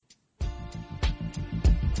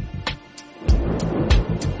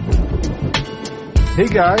Hey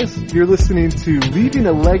guys, you're listening to Leaving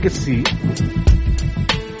a Legacy.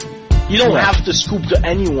 You don't have to scoop to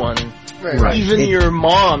anyone. Right. Even your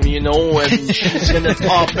mom, you know, and she's gonna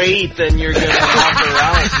top 8 and you're gonna knock her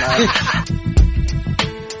out, man.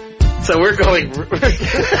 So we're going, we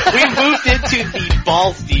moved into the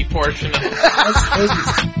balls deep portion of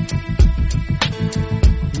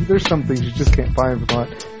There's some things you just can't buy in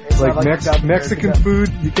Vermont. Like Mexican food,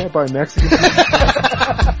 you can't buy Mexican food.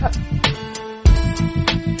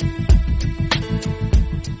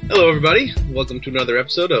 Hello everybody, welcome to another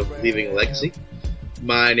episode of Leaving a Legacy.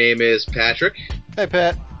 My name is Patrick. Hey,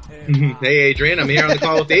 Pat. Hey Adrian, I'm here on the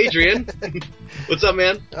call with Adrian. What's up,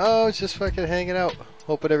 man? Oh, it's just fucking hanging out.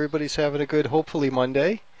 Hoping everybody's having a good, hopefully,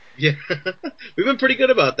 Monday. Yeah, we've been pretty good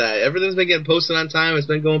about that. Everything's been getting posted on time. It's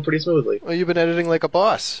been going pretty smoothly. Well, you've been editing like a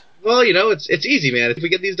boss. Well, you know, it's easy, man. If we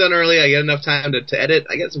get these done early, I get enough time to edit.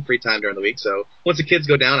 I get some free time during the week, so once the kids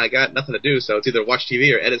go down, I got nothing to do, so it's either watch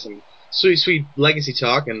TV or edit some sweet Legacy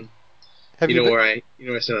talk, and where I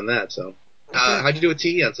stand on that, so. How'd you do with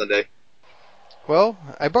TE on Sunday? Well,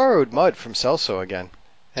 I borrowed Mud from Celso again.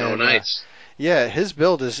 And, oh, nice. Yeah, his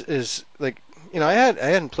build is like, I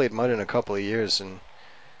hadn't played Mud in a couple of years, and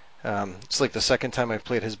it's like the second time I've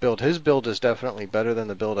played his build. His build is definitely better than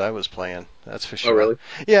the build I was playing. That's for sure. Oh, really?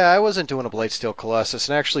 Yeah, I wasn't doing a Blightsteel Colossus,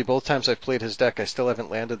 and actually both times I've played his deck, I still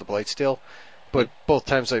haven't landed the Blightsteel. But both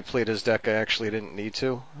times I've played his deck, I actually didn't need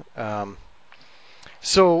to.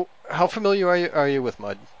 So, how familiar are you with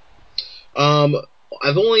Mud?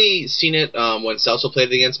 I've only seen it when Celso played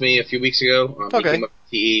it against me a few weeks ago. Okay. He came up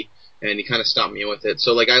to TE, and he kind of stomped me in with it.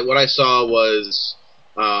 So, like, what I saw was,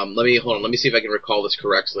 let me see if I can recall this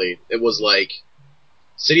correctly. It was like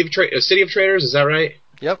City of Traders, is that right?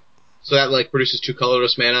 Yep. So that like produces 2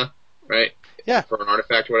 colorless mana, right? Yeah. For an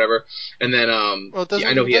artifact or whatever. And then, well, it doesn't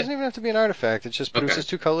even have to be an artifact. It just produces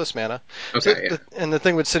 2 colorless mana. Okay. And the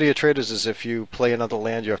thing with City of Traders is if you play another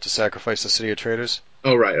land, you have to sacrifice the City of Traders.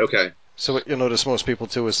 Oh, right. Okay. So what you'll notice most people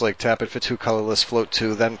do is like tap it for 2 colorless, float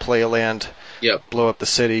 2, then play a land. Yep. Blow up the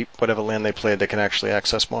city. Whatever land they played, they can actually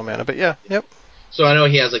access more mana. But yeah, yep. So I know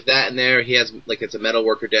he has like that in there. He has like it's a Metal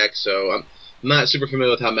Worker deck. So I'm not super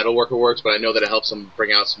familiar with how Metal Worker works, but I know that it helps him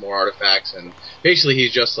bring out some more artifacts. And basically,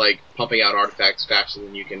 he's just like pumping out artifacts faster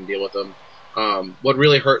than you can deal with them. What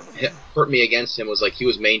really hurt me against him was like he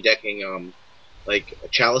was main decking like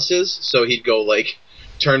chalices. So he'd go like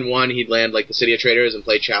turn 1, he'd land like the City of Traders and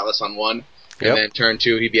play Chalice on 1. And then turn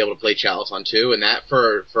 2, he'd be able to play Chalice on 2, and that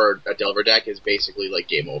for a Delver deck is basically like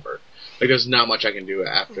game over. Like there's not much I can do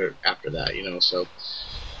after that, So,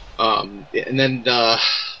 and then the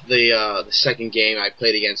second game I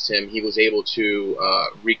played against him, he was able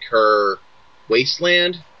to recur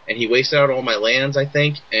Wasteland, and he wasted out all my lands, I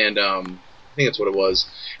think, and I think that's what it was.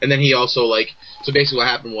 And then he also so basically what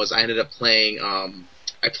happened was I ended up playing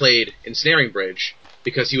I played Ensnaring Bridge.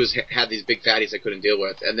 Because he had these big fatties I couldn't deal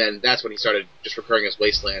with, and then that's when he started just recurring his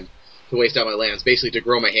Wasteland to waste out my lands, basically to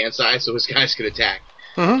grow my hand size so his guys could attack.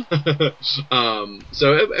 Mm-hmm.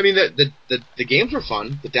 So I mean, the games were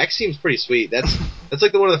fun. The deck seems pretty sweet. That's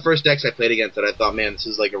like one of the first decks I played against that I thought, man, this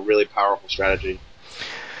is like a really powerful strategy.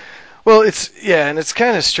 Well, and it's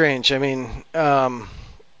kind of strange. I mean,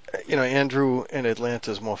 Andrew in Atlanta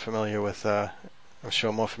is more familiar with, I'm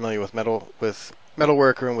sure more familiar with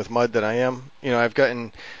Metalworker and with Mud than I am. I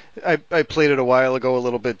played it a while ago a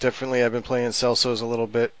little bit differently. I've been playing Celso's a little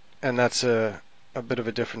bit, and that's a bit of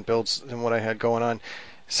a different build than what I had going on.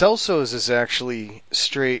 Celso's is actually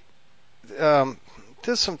straight. There's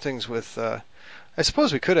some things with. I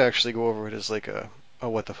suppose we could actually go over it as like a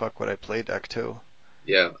what the fuck would I play deck too.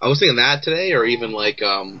 Yeah, I was thinking that today, or even we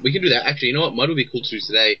can do that. Actually, you know what? Mud would be cool to do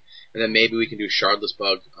today, and then maybe we can do Shardless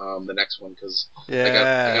Bug the next one, because I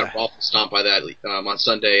got awful stomped by that on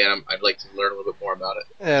Sunday, and I'd like to learn a little bit more about it.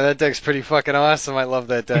 Yeah, that deck's pretty fucking awesome. I love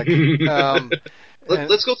that deck.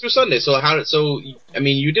 Let's go through Sunday. So I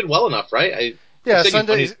mean, you did well enough, right?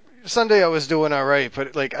 Sunday I was doing all right,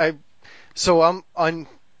 but I'm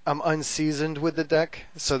unseasoned with the deck,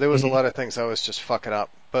 so there was a lot of things I was just fucking up.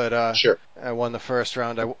 But sure. I won the first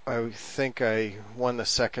round. I think I won the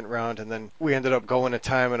second round, and then we ended up going to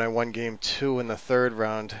time, and I won game 2 in the third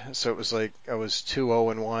round. So it was like I was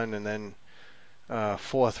 2-0-1, and then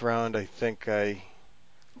fourth round I think I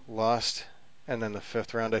lost, and then the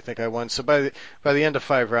fifth round I think I won. So by the end of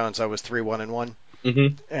 5 rounds I was 3-1-1,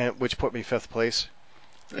 and which put me 5th place.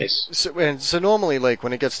 Nice. So normally, like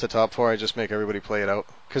when it gets to top 4, I just make everybody play it out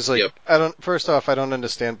because I don't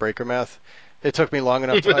understand breaker math. It took me long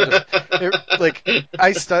enough to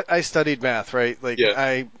I studied math, right?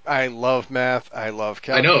 I love math. I love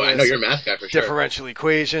calculus. I know you're a math guy for sure. Differential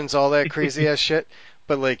equations, all that crazy ass shit.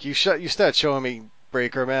 But you start showing me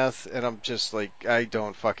breaker math, and I'm just like, I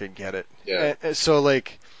don't fucking get it. Yeah. And so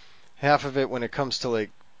like half of it when it comes to like,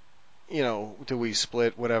 do we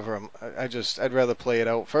split whatever? I'd rather play it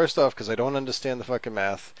out. First off, because I don't understand the fucking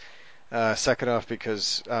math. Second off,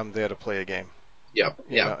 because I'm there to play a game. Yeah.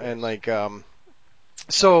 Yeah. And like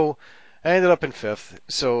so I ended up in fifth.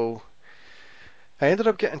 So I ended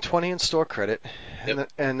up getting 20 in store credit,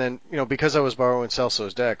 and then because I was borrowing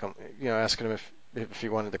Celso's deck, I'm asking him if he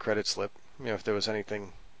wanted the credit slip, if there was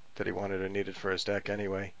anything that he wanted or needed for his deck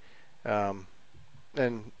anyway, and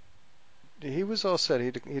he was all set.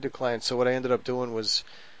 He declined. So what I ended up doing was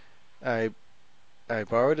I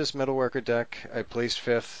borrowed his metalworker deck. I placed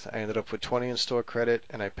fifth. I ended up with 20 in store credit,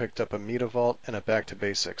 and I picked up a meter vault and a back to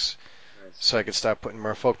basics, so I could start putting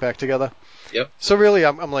Merfolk back together. Yep. So really,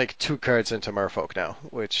 I'm like 2 cards into Merfolk now,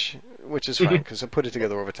 which is fine because I put it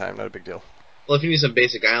together over time. Not a big deal. Well, if you need some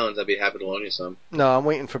basic islands, I'd be happy to loan you some. No, I'm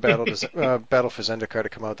waiting for Battle for Zendikar to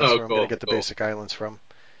come out. That's where I'm cool, going to get the cool. basic islands from.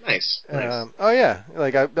 Nice. Oh yeah,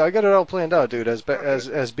 like I got it all planned out, dude. As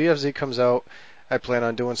BFZ comes out, I plan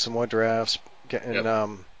on doing some more drafts, getting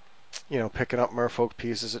picking up Merfolk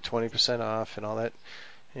pieces at 20% off and all that.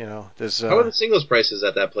 There's How are the singles prices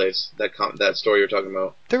at that place? That store you're talking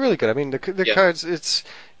about? they're really good. I mean, the cards. It's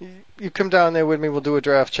you come down there with me. We'll do a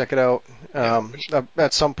draft. Check it out.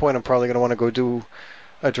 At some point, I'm probably going to want to go do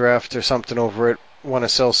a draft or something over at one of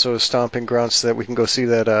Celso's stomping grounds so that we can go see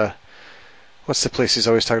that. What's the place he's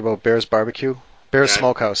always talking about? Bear's Barbecue? Bear's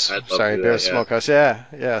Smokehouse. Sorry, Bear's Smokehouse.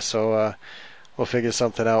 Yeah. So we'll figure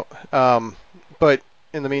something out. But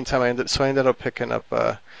in the meantime, I ended up picking up.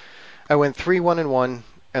 I went 3-1-1,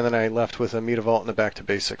 and then I left with a meter vault and a back to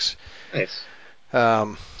basics. Nice.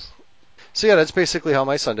 So yeah, that's basically how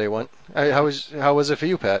my Sunday went. How was it for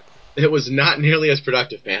you, Pat? It was not nearly as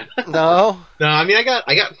productive, man. No. No, I mean I got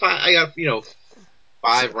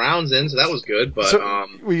 5 rounds in, so that was good.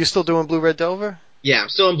 But were you still doing Blue Red Delver? Yeah, I'm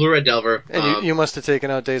still in Blue Red Delver. And you must have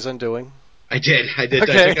taken out Days Undoing. I did. Okay. I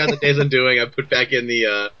took out the Days Undoing. I put back in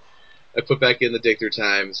the Dig Through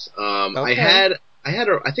Times. Okay.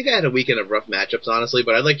 I think I had a weekend of rough matchups, honestly,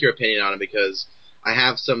 but I'd like your opinion on it because I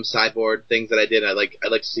have some sideboard things that I did. I'd like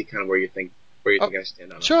to see kind of where you think I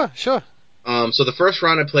stand on it. Sure. So the first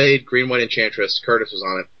round I played Green White Enchantress. Curtis was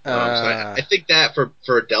on it. So I think that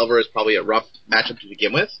for Delver is probably a rough matchup to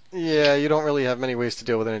begin with. Yeah, you don't really have many ways to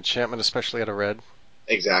deal with an enchantment, especially at a red.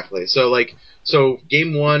 Exactly. So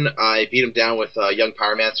game 1, I beat him down with Young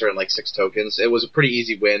Pyromancer and 6 tokens. It was a pretty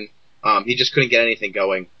easy win. He just couldn't get anything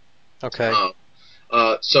going. Okay.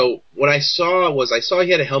 So what I saw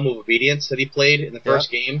he had a Helm of Obedience that he played in the first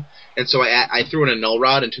game, and so I threw in a Null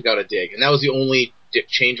Rod and took out a Dig, and that was the only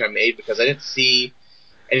change I made because I didn't see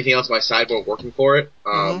anything else in my sideboard working for it.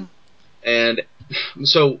 And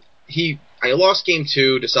so I lost game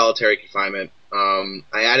 2 to Solitary Confinement.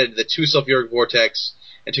 I added the 2 Sulfuric Vortex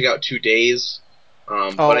and took out 2 Days.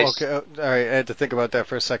 Okay. All right, I had to think about that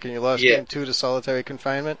for a second. You lost game 2 to Solitary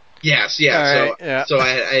Confinement? Yes, yeah. All right, yeah. So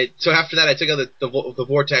after that, I took out the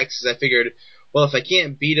Vortex because I figured, well, if I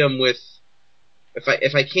can't beat him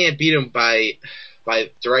by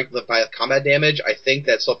combat damage, I think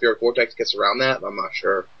that Sulfuric Vortex gets around that. I'm not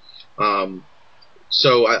sure.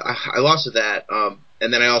 So I lost to that,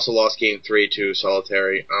 and then I also lost game 3 to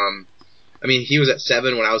Solitary. I mean, he was at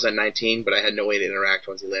 7 when I was at 19, but I had no way to interact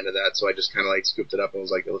once he landed that, so I just kind of scooped it up and was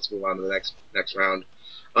like, let's move on to the next round.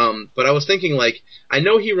 But I was thinking, I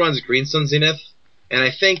know he runs Green Sun Zenith, and I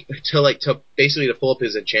think to pull up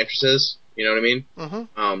his enchantresses, you know what I mean?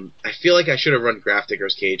 Mm-hmm. I feel like I should have run Graph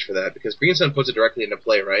Digger's Cage for that, because Green Sun puts it directly into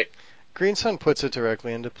play, right? Green Sun puts it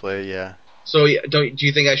directly into play, yeah. So do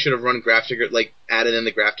you think I should have run Graph Digger, added in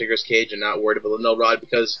the Graph Digger's Cage and not worried about the Null Rod?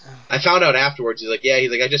 Because I found out afterwards, he's like,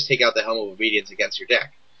 I just take out the Helm of Obedience against your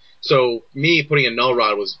deck. So me putting a Null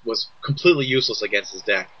Rod was completely useless against his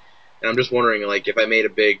deck. And I'm just wondering, if I made a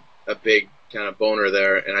big kind of boner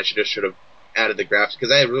there, and I should have added the Graph,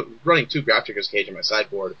 because I had running 2 Graph Digger's Cage in my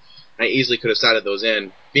sideboard, and I easily could have sided those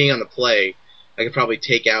in. Being on the play, I could probably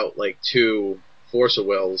take out 2 Force of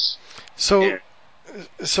Wills.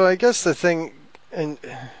 So I guess the thing, and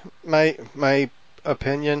my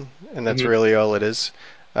opinion, and that's really all it is.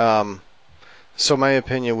 So my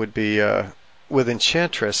opinion would be with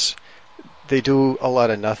Enchantress, they do a lot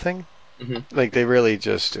of nothing. Mm-hmm. They really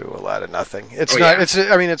just do a lot of nothing. It's not.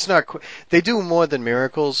 Yeah. It's not. They do more than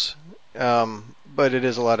miracles, but it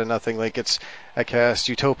is a lot of nothing. I cast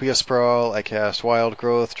Utopia Sprawl, I cast Wild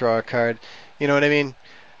Growth, draw a card. You know what I mean?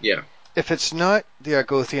 Yeah. If it's not the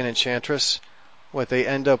Argothian Enchantress, what they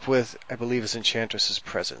end up with, I believe, is Enchantress's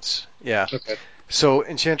Presence. Yeah. Okay. So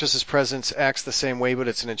Enchantress's Presence acts the same way, but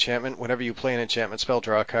it's an enchantment. Whenever you play an enchantment spell,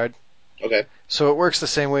 draw a card. Okay. So it works the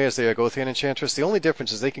same way as the Argothian Enchantress. The only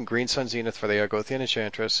difference is they can Green Sun Zenith for the Argothian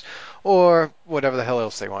Enchantress, or whatever the hell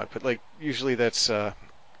else they want. But like usually that's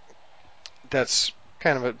that's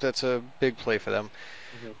a big play for them.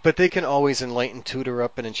 Mm-hmm. But they can always Enlighten Tutor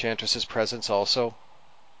up an Enchantress's presence also.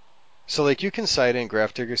 So like you can side in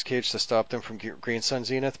Grafdigger's Cage to stop them from Green Sun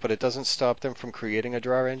Zenith, but it doesn't stop them from creating a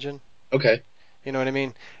draw engine. Okay. You know what I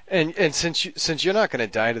mean? And since you're not going to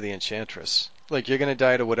die to the Enchantress, like you're going to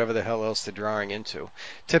die to whatever the hell else they're drawing into.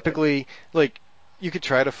 Typically, like you could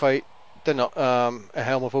try to fight a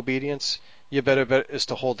Helm of Obedience. Your better bet is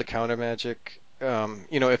to hold the counter magic.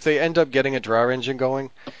 If they end up getting a draw engine going,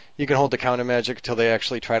 you can hold the counter magic until they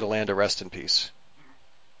actually try to land a Rest in Peace.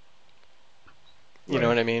 You know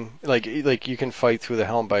what I mean? Like you can fight through the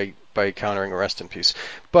Helm by countering a Rest in Peace.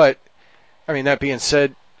 But I mean, that being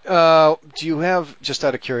said, do you have, just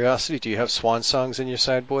out of curiosity, do you have Swan Songs in your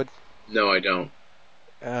sideboard? No, I don't.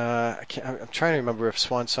 I'm trying to remember if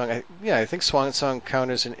Swan Song. I think Swan Song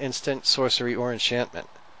counters an instant, sorcery, or enchantment.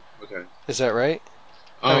 Okay. Is that right?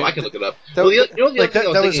 I can look it up. The other thing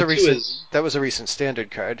I was thinking too is that was a recent standard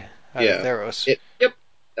card out of Theros. Yep.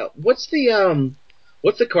 What's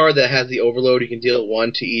the card that has the overload? You can deal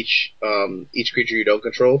 1 to each creature you don't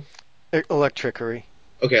control. Electrickery.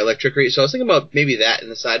 Okay, Electrickery. So I was thinking about maybe that in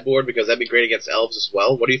the sideboard because that'd be great against elves as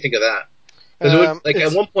well. What do you think of that?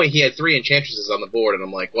 Because at one point he had 3 enchantresses on the board, and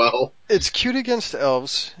I'm like, well, it's cute against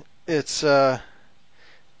elves. It's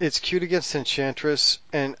cute against Enchantress,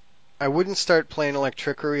 and I wouldn't start playing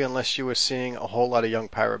Electrickery unless you were seeing a whole lot of young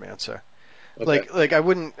Pyromancer. okay. Like I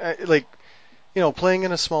wouldn't playing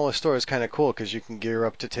in a smaller store is kind of cool because you can gear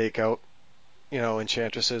up to take out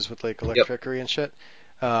Enchantresses with like Electrickery and shit.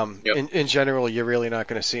 In general, you're really not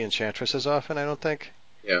going to see Enchantresses often, I don't think.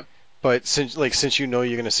 Yeah. But since you're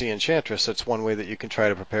going to see Enchantress, that's one way that you can try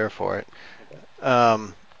to prepare for it.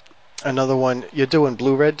 Okay. Another one, you're doing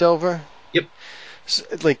Blue-Red Delver? Yep. So,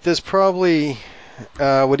 there's probably,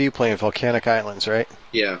 what are you playing? Volcanic Islands, right?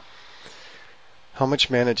 Yeah. How much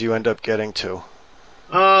mana do you end up getting to?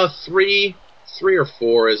 3 or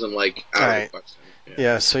 4 isn't like out of the question.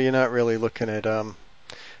 Yeah, so you're not really looking at,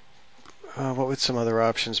 what would some other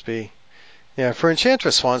options be? Yeah, for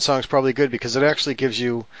Enchantress, Swan Song's probably good because it actually gives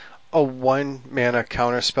you a 1 mana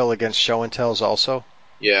counter spell against Show and Tells also.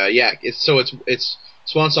 Yeah. It's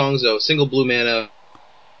Swan Song's a single blue mana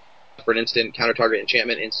for an instant, counter target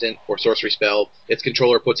enchantment, instant, or sorcery spell. Its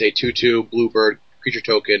controller puts a 2/2 bluebird creature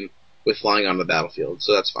token with flying on the battlefield,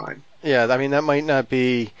 so that's fine. Yeah, I mean, that might not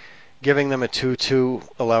be... Giving them a 2/2,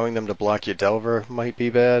 allowing them to block your Delver might be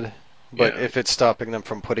bad. But if it's stopping them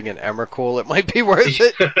from putting in Emrakul, it might be worth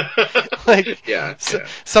it.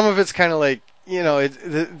 Some of it's kind of like,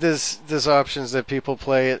 there's options that people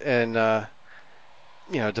play it, and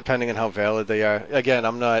depending on how valid they are. Again,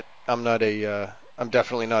 I'm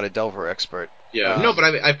definitely not a Delver expert. Yeah, no, but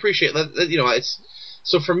I appreciate that. It's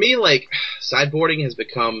so for me, like sideboarding has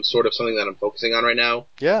become sort of something that I'm focusing on right now.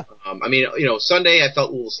 Yeah. Sunday I felt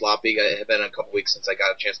a little sloppy. It had been a couple weeks since I got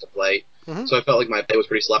a chance to play, so I felt like my play was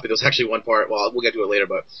pretty sloppy. There was actually one part. Well, we'll get to it later,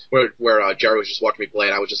 but where Jerry was just watching me play,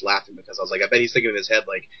 and I was just laughing because I was like, I bet he's thinking in his head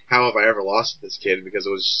like, how have I ever lost to this kid because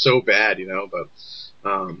it was so bad, But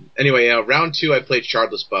anyway, round 2 I played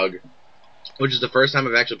Shardless Bug, which is the first time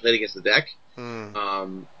I've actually played against the deck.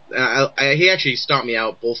 He actually stomped me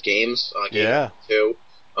out both games. Game 1 and 2.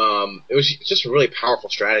 It was just a really powerful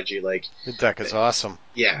strategy. Like the deck is awesome.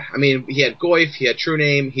 Yeah, I mean, he had Goyf, he had True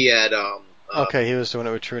Name, he had. Okay, he was doing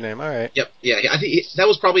it with True Name. All right. Yep. Yeah, I think that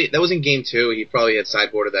was in game 2. He probably had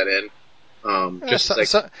sideboarded that in.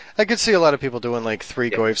 I could see a lot of people doing like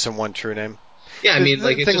 3 Goyfs and 1 True Name. Yeah, I mean,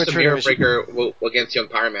 it's just a mirror breaker against Young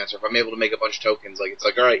Pyromancer. If I'm able to make a bunch of tokens, it's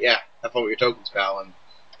like, all right, yeah, have fun with your tokens, pal, and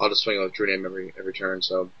I'll just swing with True Name every turn.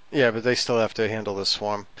 So. Yeah, but they still have to handle the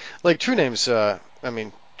swarm. Like True Name's, True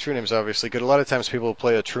Name's obviously good. A lot of times people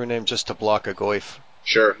play a True Name just to block a Goyf.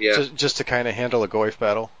 Sure, yeah. Just to kind of handle a Goyf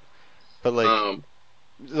battle. But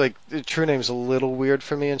the True Name's a little weird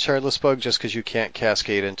for me in Shardless Bug just because you can't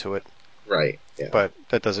cascade into it. Right. Yeah. But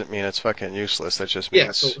that doesn't mean it's fucking useless. That just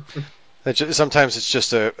means sometimes it's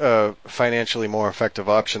just a financially more effective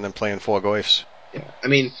option than playing 4 Goyfs. Yeah, I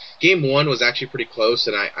mean, game 1 was actually pretty close,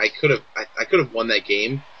 and I could have won that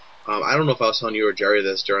game. I don't know if I was telling you or Jerry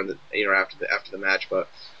this during after the match, but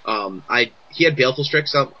he had Baleful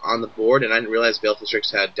Strix up on the board, and I didn't realize Baleful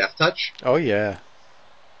Strix had Death Touch. Oh yeah.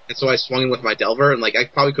 And so I swung in with my Delver, and I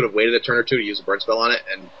probably could have waited a turn or 2 to use a burn spell on it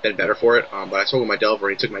and been better for it. But I swung with my Delver,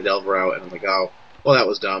 and he took my Delver out, and I'm like, oh, well, that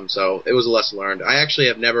was dumb. So it was a lesson learned. I actually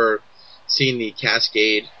have never seen the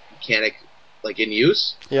Cascade mechanic in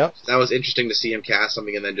use. Yeah. So that was interesting to see him cast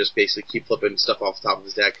something and then just basically keep flipping stuff off the top of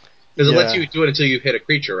his deck. Because it lets you do it until you hit a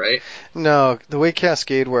creature, right? No, the way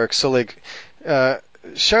Cascade works, so like,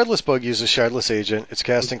 Shardless Bug uses Shardless Agent. Its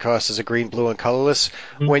casting cost is a green, blue, and colorless.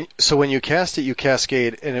 Mm-hmm. When you cast it, you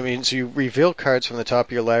cascade, and it means you reveal cards from the top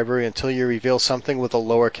of your library until you reveal something with a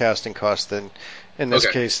lower casting cost than, in this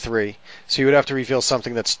case, 3. So you would have to reveal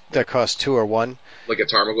something that costs 2 or 1. Like a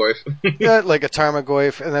Tarmogoyf. Yeah, like a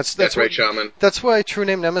Tarmogoyf, and that's right, Shaman. That's why True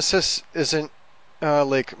Name Nemesis isn't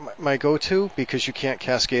like my go-to, because you can't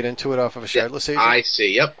cascade into it off of a Shardless Agent. I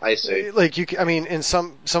see. Yep, I see. Like I mean, in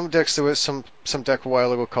some decks there was some deck a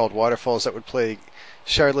while ago called Waterfalls that would play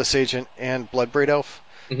Shardless Agent and Bloodbraid Elf.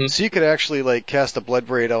 Mm-hmm. So you could actually like cast a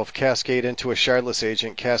Bloodbraid Elf, cascade into a Shardless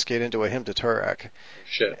Agent, cascade into a Hymn to Torak.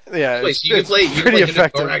 Shit. Yeah, Wait, so you can play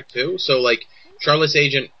effective. Torak too? So like, Shardless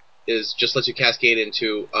Agent is just lets you cascade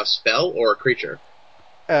into a spell or a creature.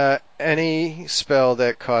 Any spell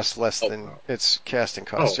that costs less than its casting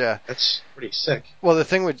cost. Yeah, that's pretty sick. Well, the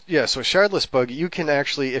thing with so Shardless Bug, you can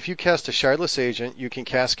actually, if you cast a Shardless Agent, you can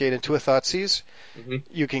cascade into a Thoughtseize. Mm-hmm.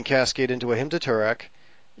 You can cascade into a Hymn to Torak.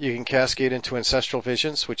 You can cascade into Ancestral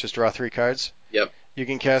Visions, which is draw 3 cards. Yep. You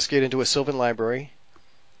can cascade into a Sylvan Library,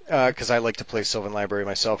 because I like to play Sylvan Library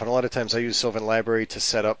myself, and a lot of times I use Sylvan Library to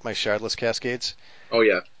set up my Shardless Cascades. Oh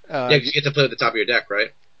yeah. Because you get to play at the top of your deck,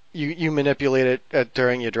 right? You manipulate it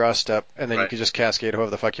during your draw step, and then you can just cascade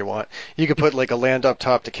however the fuck you want. You could put like a land up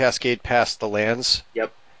top to cascade past the lands.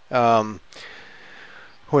 Yep.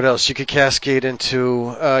 What else? You could cascade into.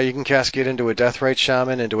 You can cascade into a Deathrite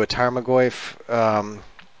Shaman, into a Tarmogoyf.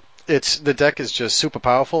 The deck is just super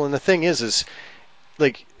powerful, and the thing is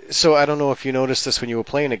like. So I don't know if you noticed this when you were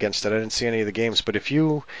playing against it. I didn't see any of the games, but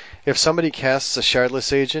if somebody casts a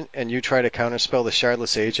Shardless Agent and you try to counterspell the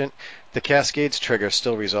Shardless Agent, the Cascades trigger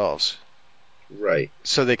still resolves. Right.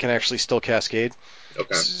 So they can actually still cascade.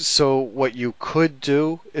 Okay. So what you could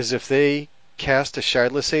do is if they cast a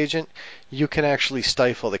Shardless Agent, you can actually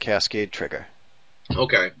stifle the Cascade trigger.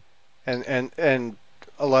 Okay. And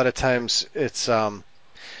a lot of times it's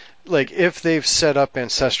like if they've set up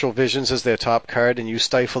Ancestral Visions as their top card and you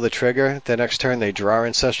stifle the trigger, the next turn they draw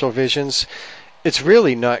Ancestral Visions. It's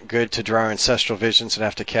really not good to draw Ancestral Visions and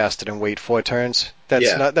have to cast it and wait 4 turns.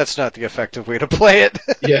 That's not the effective way to play it.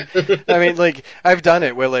 Yeah. I mean, like I've done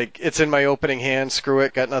it where like it's in my opening hand. Screw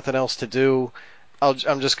it, got nothing else to do.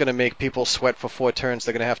 I'm just going to make people sweat for 4 turns.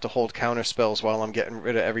 They're going to have to hold counter spells while I'm getting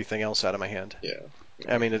rid of everything else out of my hand. Yeah.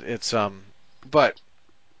 I mean, it's but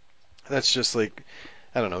that's just like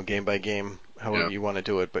I don't know, game by game, however you want to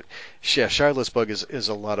do it. But yeah, Shardless Bug is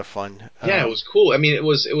a lot of fun. Yeah, it was cool. I mean, it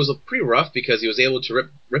was pretty rough because he was able to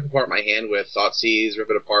rip apart my hand with Thoughtseize, rip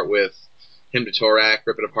it apart with Hymn to Torak,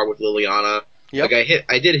 rip it apart with Liliana. Yep. Like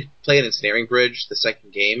I did play an Ensnaring Bridge the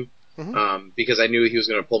second game, because I knew he was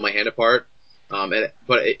going to pull my hand apart. But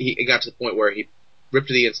it got to the point where he ripped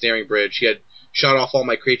the Ensnaring Bridge. He had shot off all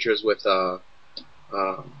my creatures with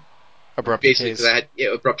Abrupt basically Decays. because I had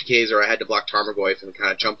Abrupt Decays, or I had to block Tarmogoyf and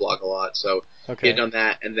kind of jump block a lot. So he had done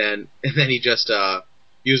that, and then he just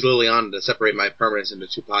used Liliana to separate my permanents into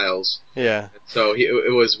 2 piles. Yeah. So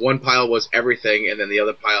it was one pile was everything, and then the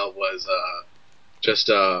other pile was just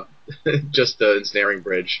just the Ensnaring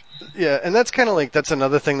Bridge. Yeah, and that's kind of like that's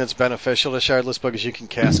another thing that's beneficial to Shardless Bug is you can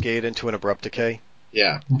cascade into an Abrupt Decay.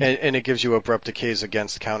 Yeah. And it gives you Abrupt Decays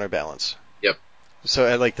against counterbalance. Yep.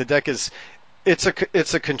 So like the deck is it's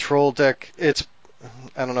a control deck. It's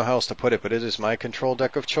I don't know how else to put it, but it is my control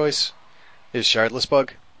deck of choice. Is Shardless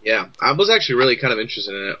Bug. Yeah, I was actually really kind of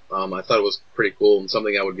interested in it. I thought it was pretty cool and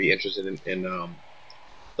something I would be interested in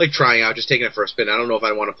like trying out, just taking it for a spin. I don't know if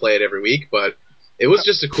I want to play it every week, but it was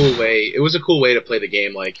just a cool way. It was a cool way to play the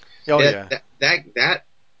game. Like that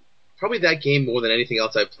probably that game more than anything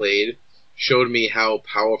else I played showed me how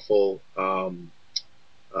powerful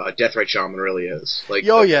Deathrite Shaman really is. Like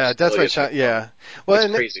Deathrite Shaman. Yeah, well,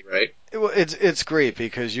 it's crazy, right? It's great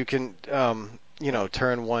because you can.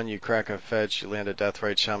 Turn 1 you crack a fetch, you land a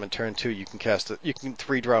Deathrite Shaman. Turn 2 you can cast it. You can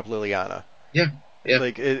 3-drop Liliana. Yeah.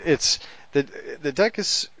 Like it's the deck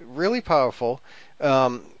is really powerful.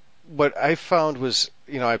 What I found was,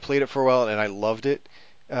 I played it for a while and I loved it.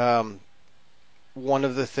 One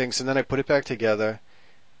of the things, and then I put it back together.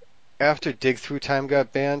 After Dig Through Time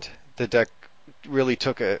got banned, the deck really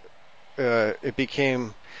took it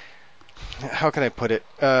became, how can I put it?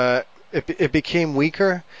 It became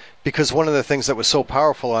weaker because one of the things that was so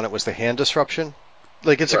powerful on it was the hand disruption.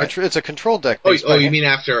 Like it's a control deck. You mean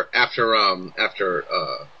after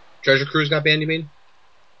Treasure Cruise got banned? You mean?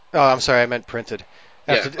 Oh, I'm sorry, I meant printed.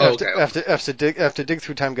 After Dig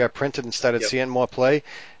Through Time got printed and started seeing more play,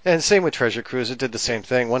 and same with Treasure Cruise, it did the same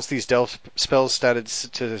thing. Once these Delve spells started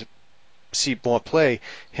to see more play,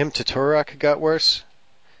 Hymn to Torak got worse.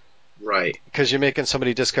 Right. Because you're making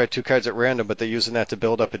somebody discard 2 cards at random, but they're using that to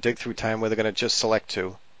build up a dig through time where they're going to just select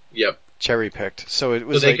 2. Yep. Cherry picked. So it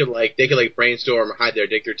was so they could brainstorm, hide their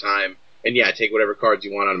dig through time, and take whatever cards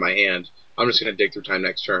you want out of my hand. I'm just going to dig through time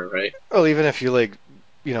next turn, right? Well, even if you him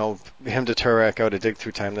to Turak out a dig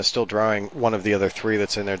through time, they're still drawing one of the other 3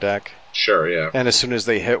 that's in their deck. Sure, yeah. And as soon as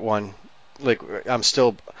they hit one, I'm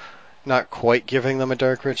still not quite giving them a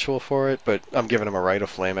Dark Ritual for it, but I'm giving them a Rite of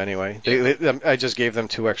Flame anyway. Yeah. I just gave them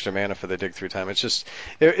 2 extra mana for the dig through time. It's just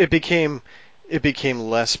it became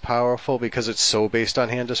less powerful because it's so based on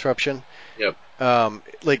hand disruption. Yep.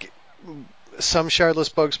 Some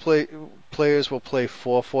Shardless Bugs players will play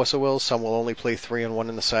 4 Force of Wills, some will only play 3 and 1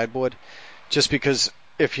 in the sideboard, just because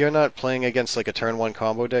if you're not playing against a turn 1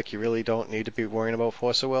 combo deck, you really don't need to be worrying about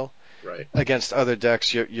Force of Will. Right. Against other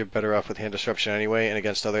decks, you're better off with hand disruption anyway, and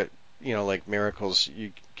against other, Miracles,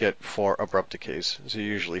 you get 4 Abrupt Decays, so you're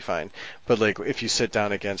usually fine. But if you sit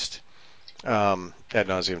down against Ad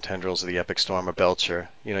Nauseam Tendrils or the Epic Storm or Belcher,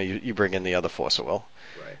 you bring in the other Force of Will.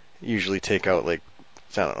 Right. You usually take out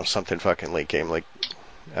I don't know, something fucking late game, I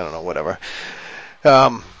don't know, whatever.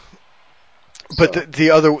 But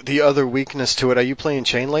the other weakness to it, are you playing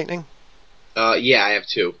Chain Lightning? Yeah, I have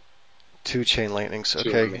 2. 2 Chain Lightnings, 2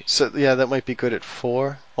 okay. So yeah, that might be good at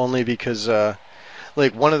 4, only because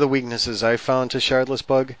one of the weaknesses I found to Shardless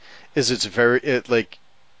Bug is it's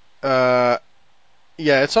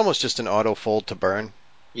it's almost just an auto fold to burn.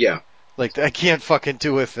 Yeah. I can't fucking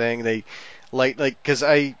do a thing. They because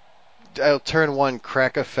I'll turn 1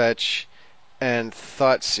 crack a fetch and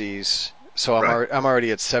Thoughtseize, so I'm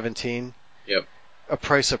already at 17. Yep. A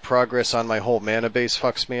Price of Progress on my whole mana base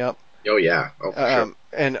fucks me up. Oh yeah. Oh for sure.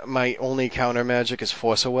 And my only counter magic is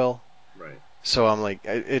Force of Will. Right. So I'm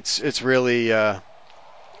it's really the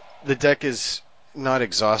deck is not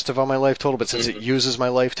exhaustive on my life total, but since it uses my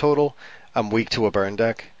life total, I'm weak to a burn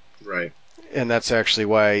deck. Right. And that's actually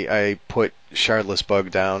why I put Shardless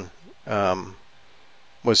Bug down.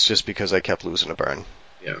 Was just because I kept losing a burn.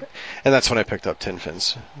 Yeah. And that's when I picked up Tin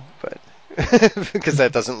Fins, but because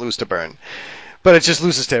that doesn't lose to burn, but it just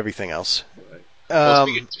loses to everything else. Right. Well,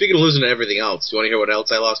 speaking of losing to everything else, do you want to hear what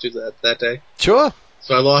else I lost to that day? Sure.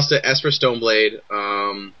 So I lost to Esper Stoneblade.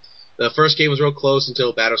 The first game was real close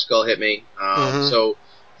until Batterskull hit me. So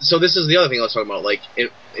this is the other thing I was talking about.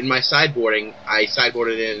 In my sideboarding, I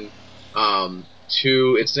sideboarded in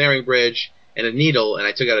 2 Ensnaring Bridge and a Needle, and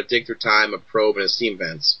I took out a Dig Through Time, a Probe, and a Steam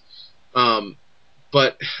Vents.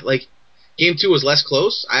 But game 2 was less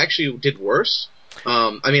close. I actually did worse.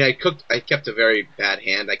 I kept a very bad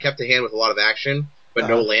hand. I kept a hand with a lot of action, but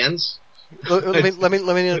no lands. Let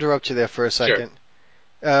me interrupt you there for a second.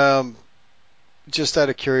 Sure. Just out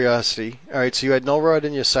of curiosity. All right, so you had Null Rod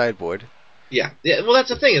in your sideboard. Yeah. Well, that's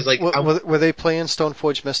the thing is were they playing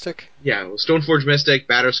Stoneforge Mystic? Yeah, well, Stoneforge Mystic,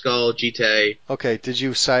 Batterskull, Jite. Okay, did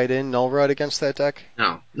you side in Null Rod against that deck?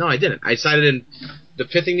 No, I didn't. I sided in the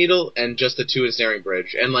Pithing Needle and just the 2 Ensnaring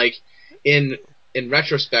Bridge, and in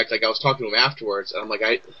retrospect, I was talking to him afterwards, and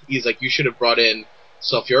he's like, you should have brought in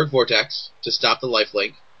Sulfuric Vortex to stop the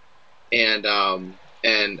lifelink, and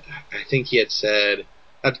I think he had said,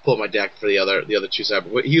 I have to pull up my deck for the other 2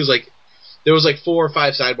 sideboard. He was like, there was 4 or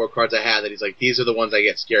 5 sideboard cards I had that he's like, these are the ones I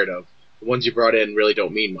get scared of. The ones you brought in really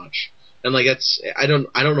don't mean much, and that's I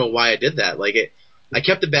don't know why I did that. I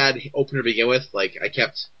kept a bad opener to begin with. I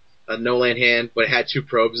kept a no land hand, but it had 2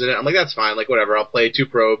 probes in it. I'm like, that's fine. Whatever. I'll play 2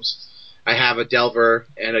 probes. I have a Delver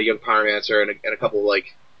and a Young Pyromancer and a couple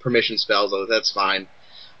permission spells. That's fine.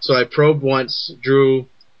 So I probed once, drew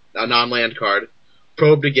a non-land card,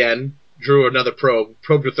 probed again, drew another probe,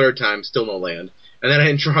 probed a 3rd time, still no land, and then I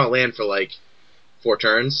didn't draw a land for 4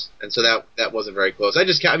 turns, and so that wasn't very close. I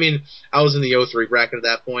was in the 0-3 bracket at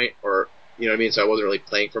that point, or you know what I mean. So I wasn't really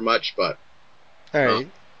playing for much, but all right.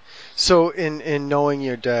 So in knowing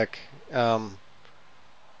your deck, for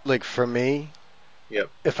me.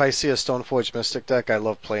 Yep. If I see a Stoneforge Mystic deck, I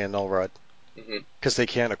love playing Null Rod because they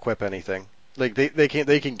can't equip anything. They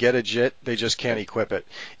can get a JIT, they just can't equip it.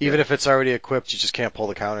 Even if it's already equipped, you just can't pull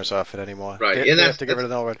the counters off it anymore. Right, they have to get rid of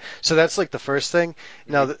Null Rod. So that's the first thing.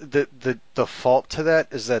 Now the fault to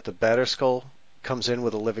that is that the Batterskull comes in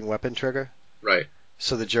with a living weapon trigger. Right.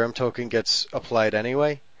 So the Germ token gets applied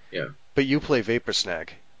anyway. Yeah. But you play Vapor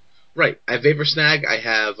Snag. Right. I have Vapor Snag. I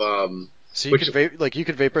have So you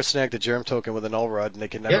could Vapor Snag the Germ token with a Null Rod, and they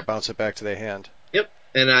can never bounce it back to their hand. Yep.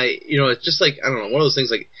 And it's just I don't know, one of those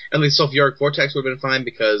things Sulfuric Vortex would have been fine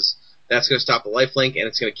because that's going to stop the lifelink and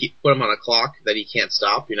it's going to put him on a clock that he can't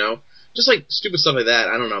stop. Just stupid stuff like that.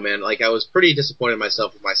 I don't know, man. I was pretty disappointed in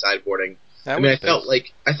myself with my sideboarding. I felt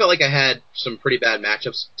like I had some pretty bad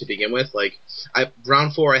matchups to begin with.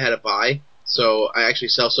 Round 4 I had a bye, so I actually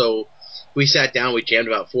we sat down, we jammed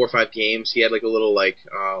about 4 or 5 games. He had like a little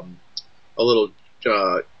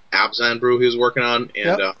Abzan brew he was working on,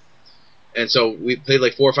 and so we played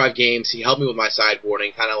like 4 or 5 games. He helped me with my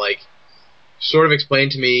sideboarding, kind of like sort of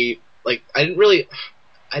explained to me like I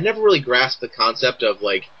never really grasped the concept of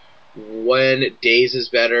like when Daze is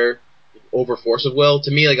better over Force of Will.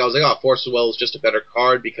 To me, like I was like, oh, Force of Will is just a better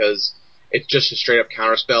card because it's just a straight up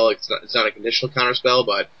counterspell. It's not a conditional counterspell,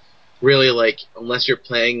 but really like unless you're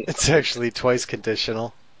playing, it's actually twice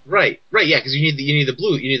conditional. Right, yeah, because you need the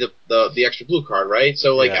blue, you need the extra blue card, right?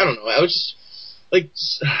 So like I don't know, I was just like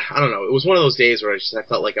I don't know. It was one of those days where I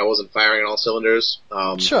felt like I wasn't firing on all cylinders.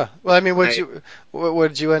 Sure. Well, I mean, what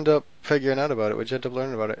did you end up figuring out about it? What did you end up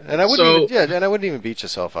learning about it? And I wouldn't even beat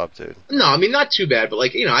yourself up, dude. No, I mean not too bad, but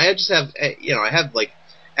like I have like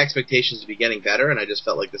expectations to be getting better, and I just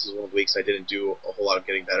felt like this is one of the weeks I didn't do a whole lot of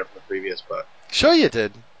getting better from the previous. But sure, you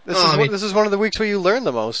did. This is one of the weeks where you learn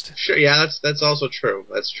the most. Sure, yeah, that's also true.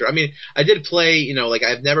 That's true. I mean, I did play, like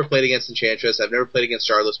I've never played against Enchantress. I've never played against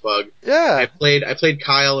Starless Bug. Yeah. I played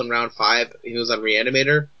Kyle in round 5. He was on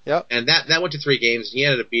Reanimator. Yep. And that went to 3 games. He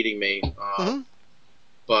ended up beating me.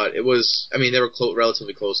 But it was, I mean, they were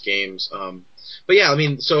relatively close games. But yeah, I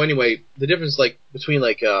mean, so anyway, the difference like between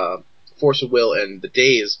like Force of Will and the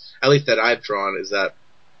Daze, at least that I've drawn, is that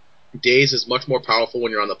Daze is much more powerful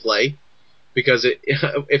when you're on the play. Because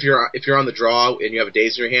if you're on the draw and you have a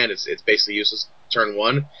Daze in your hand, it's basically useless turn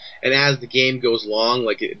 1. And as the game goes along,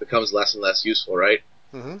 like it becomes less and less useful, right?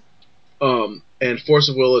 And Force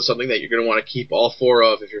of Will is something that you're going to want to keep all 4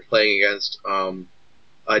 of if you're playing against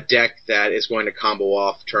a deck that is going to combo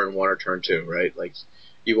off turn 1 or turn 2, right? Like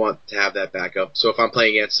you want to have that backup. So if I'm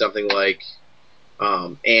playing against something like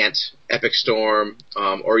Ant, Epic Storm,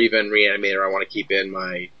 or even Reanimator, I want to keep in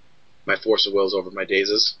my Force of Wills over my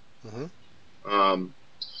Dazes. Well,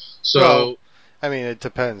 I mean, it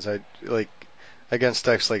depends. Against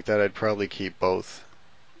decks like that, I'd probably keep both.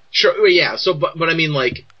 Sure, well, yeah. So, but I mean,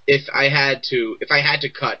 like, if I had to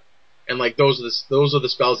cut, and like those are the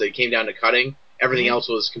spells that came down to cutting. Everything else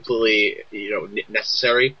was completely,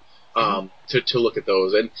 necessary. To look at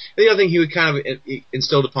those, and the other thing he would kind of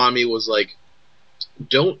instilled upon me was like,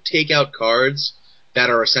 don't take out cards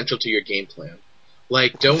that are essential to your game plan.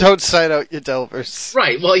 Like, don't side out your Delvers.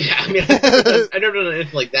 Right. Well, yeah. I mean, I never done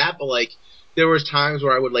anything like that, but like, there was times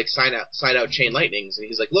where I would like side out Chain Lightnings, and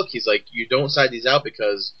he's like, look, you don't side these out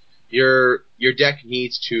because your deck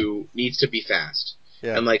needs to be fast,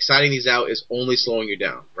 and like siding these out is only slowing you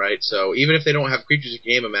down, right? So even if they don't have creatures you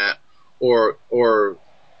can game them at, or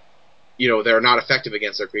they're not effective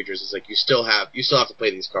against their creatures, it's like you still have to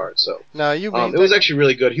play these cards. So it was actually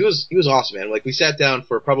really good. He was awesome, man. Like we sat down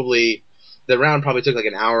for probably. The round probably took like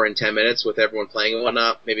an hour and 10 minutes with everyone playing and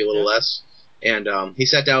whatnot, maybe a little less. And he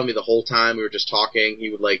sat down with me the whole time. We were just talking. He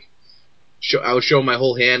would like, I would show him my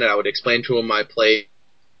whole hand, and I would explain to him my play.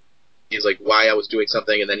 He's like why I was doing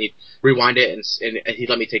something, and then he'd rewind it and he'd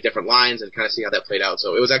let me take different lines and kind of see how that played out.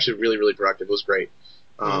 So it was actually really, really productive. It was great.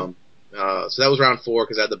 So that was round 4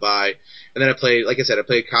 because I had the bye, and then I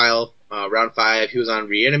played Kyle round 5. He was on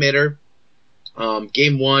Reanimator.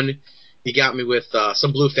 Game 1. He got me with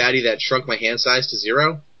some blue fatty that shrunk my hand size to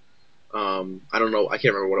 0. I don't know. I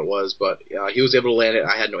can't remember what it was, but he was able to land it.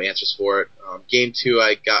 I had no answers for it. Game 2,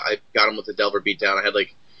 I got him with the Delver beatdown. I had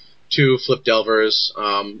like 2 flip Delvers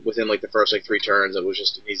within like the first like 3 turns. It was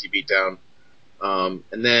just an easy beatdown.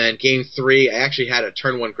 And then Game 3, I actually had a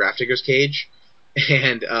turn 1 Grafdigger's Cage,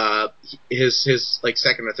 and his like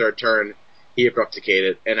second or third turn, he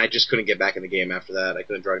abrupticated, and I just couldn't get back in the game after that. I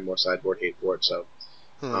couldn't draw any more sideboard hate for it, so...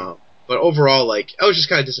 But overall, like, I was just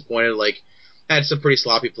kind of disappointed. Like, I had some pretty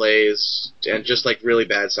sloppy plays and just like really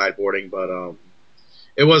bad sideboarding. But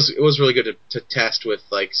it was really good to test with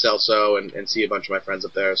like Celso and see a bunch of my friends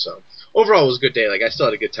up there. So overall, it was a good day. Like, I still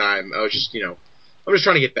had a good time. I was just I'm just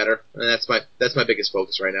trying to get better, and that's my biggest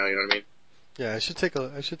focus right now. You know what I mean? Yeah, I should take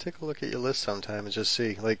a look at your list sometime and just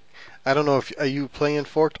see. Like, I don't know are you playing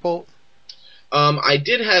Forked Bolt? I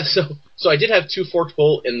did have I did have 2 Forked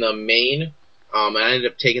Bolt in the main. And I ended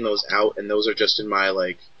up taking those out, and those are just in my,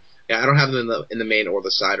 like... Yeah, I don't have them in the main or the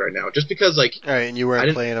side right now, just because, like... Alright, and you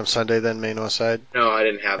weren't playing them Sunday then, main or side? No, I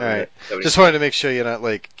didn't have them. Alright, just wanted to make sure you're not,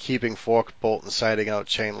 like, keeping Forked Bolt and siding out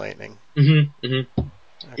Chain Lightning. Okay.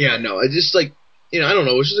 Yeah, no, I just, like... I don't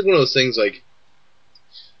know, it's just like one of those things, like...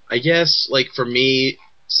 I guess, like, for me,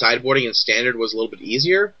 sideboarding in Standard was a little bit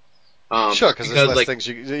easier. Sure, because there's less things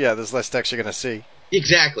there's less decks you're going to see.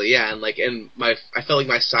 Exactly, yeah, and I felt like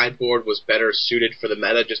my sideboard was better suited for the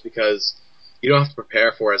meta just because you don't have to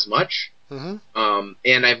prepare for as much. And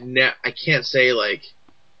I can't say like,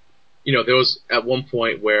 there was at one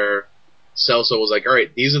point where Celso was like, all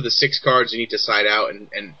right, these are the 6 cards you need to side out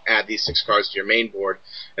and add these 6 cards to your main board,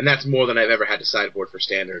 and that's more than I've ever had to sideboard for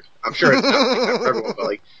Standard. I'm sure it's not like that for everyone, but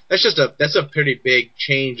like that's a pretty big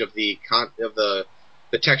change of the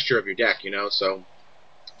texture of your deck, you know. So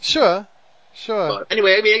Sure. But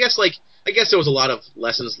anyway, I mean, I guess there was a lot of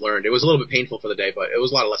lessons learned. It was a little bit painful for the day, but it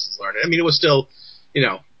was a lot of lessons learned. I mean, it was still, you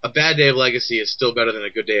know, a bad day of Legacy is still better than a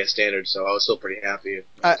good day of Standard, so I was still pretty happy.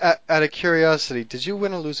 Out of curiosity, did you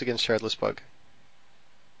win or lose against Shardless Bug?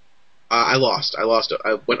 I lost. I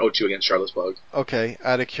went 0-2 against Charlotte's Bug. Okay.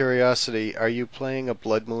 Out of curiosity, are you playing a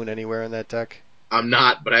Blood Moon anywhere in that deck? I'm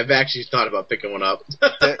not, but I've actually thought about picking one up.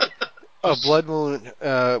 A Blood Moon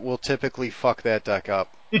will typically fuck that deck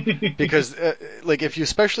up. Because, like,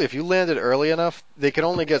 especially if you landed early enough, they can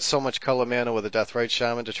only get so much color mana with a Deathrite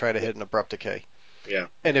Shaman to try to hit an Abrupt Decay. Yeah.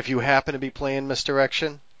 And if you happen to be playing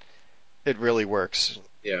Misdirection, it really works.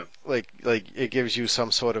 Yeah. Like it gives you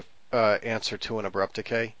some sort of answer to an Abrupt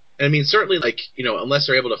Decay. And I mean, certainly, like, you know, unless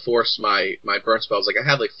they're able to force my burn spells, like, I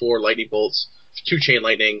have, like, 4 lightning bolts, 2 chain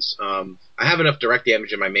lightnings. I have enough direct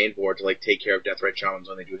damage in my main board to, like, take care of Deathrite Shamans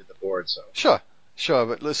when they do hit the board, so. Sure.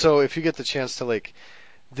 But so if you get the chance to, like,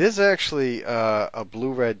 there's actually a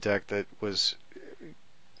blue-red deck that was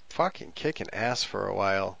fucking kicking ass for a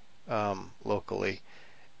while locally,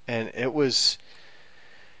 and it was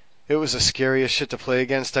the scariest shit to play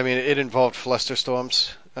against. I mean, it involved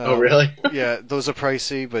Flusterstorms. Oh, really? Yeah, those are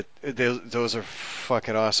pricey, but those are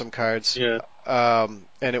fucking awesome cards. Yeah. And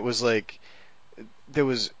it was like there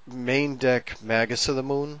was main deck Magus of the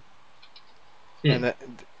Moon, and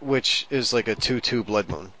which is like a 2/2 Blood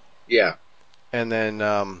Moon. Yeah. And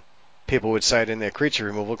then people would side in their creature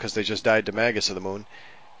removal because they just died to Magus of the Moon,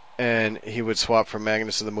 and he would swap from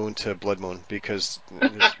Magnus of the Moon to Blood Moon because,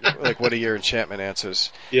 like, what are your enchantment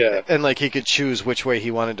answers? Yeah. And, like, he could choose which way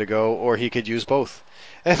he wanted to go, or he could use both.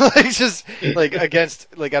 And, like, just, like,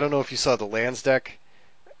 against, like, I don't know if you saw the lands deck.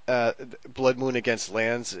 Blood Moon against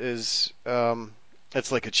lands is,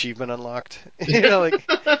 it's like achievement unlocked. You know, like,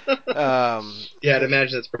 yeah, I'd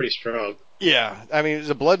imagine that's pretty strong. yeah, I mean,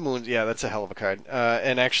 the Blood Moon, yeah, that's a hell of a card.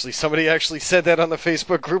 And actually, somebody actually said that on the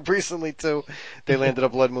Facebook group recently too. They landed a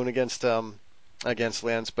Blood Moon against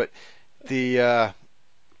lands, but the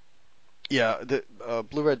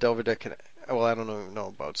Blue-Red Delver deck. Well, I don't know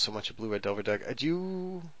about so much a Blue-Red Delver deck. Do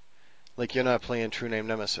you, like, you're not playing True Name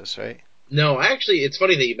Nemesis, right? No, actually, it's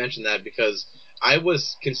funny that you mentioned that because I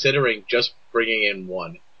was considering just bringing in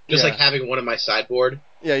one, like having one in my sideboard.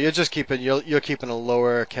 Yeah, you're just keeping you're keeping a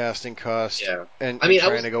lower casting cost. Yeah, and I mean,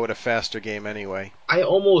 trying to go with a faster game anyway. I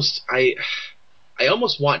almost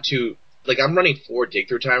want to, like, I'm running 4 Dig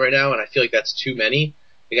Through Time right now, and I feel like that's too many.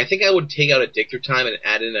 Like, I think I would take out a Dig Through Time and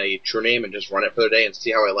add in a True Name and just run it for the day and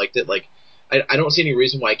see how I liked it. Like, I don't see any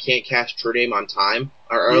reason why I can't cast True Name on time,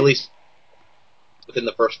 or at least within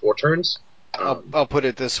the first 4 turns. I'll put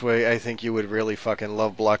it this way: I think you would really fucking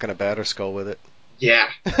love blocking a Batter Skull with it. Yeah.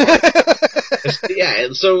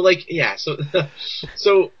 So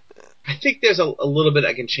I think there's a little bit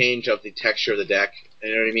I can change of the texture of the deck.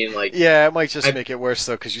 You know what I mean? Like, yeah, it might just make it worse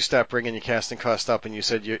though, because you stop bringing your casting cost up, and you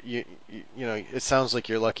said you know, it sounds like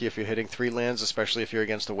you're lucky if you're hitting 3 lands, especially if you're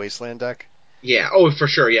against a Wasteland deck. Yeah. Oh, for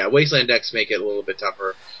sure. Yeah. Wasteland decks make it a little bit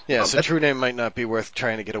tougher. Yeah. So True Name might not be worth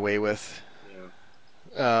trying to get away with.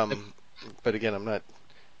 Yeah. But again, I'm not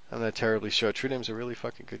terribly sure. True Name's a really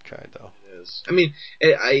fucking good card, though. It is. I mean,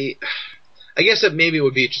 I guess that maybe it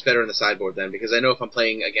would be just better in the sideboard then, because I know if I'm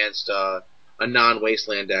playing against a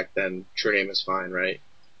non-Wasteland deck, then True Name is fine, right?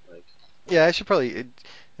 Like, yeah, I should probably.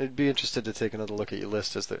 I'd be interested to take another look at your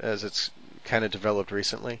list as it's kind of developed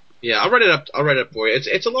recently. Yeah, I'll write it up. I'll write it up for you.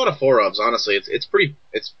 It's a lot of 4-ofs, honestly.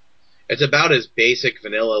 It's about as basic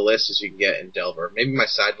vanilla list as you can get in Delver. Maybe my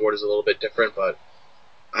sideboard is a little bit different, but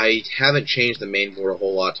I haven't changed the main board a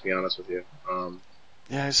whole lot, to be honest with you.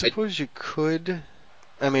 Yeah, I suppose you could.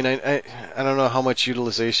 I mean, I don't know how much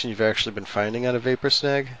utilization you've actually been finding out of Vapor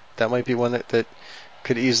Snag. That might be one that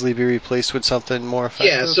could easily be replaced with something more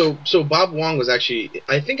effective. Yeah, so Bob Wong was actually,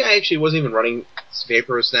 I think I actually wasn't even running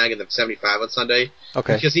Vapor Snag in the 75 on Sunday.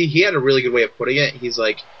 Okay. Because he had a really good way of putting it. He's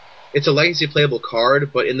like, it's a legacy playable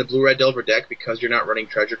card, but in the Blue-Red Delver deck, because you're not running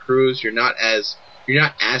Treasure Cruise, you're not as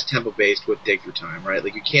tempo based with Dig Through Time, right?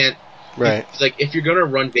 Like, you can't. Right. It's like, if you're gonna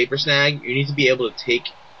run Vapor Snag, you need to be able to take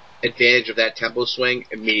advantage of that tempo swing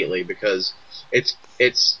immediately, because it's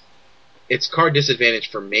card disadvantage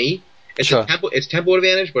for me. It's tempo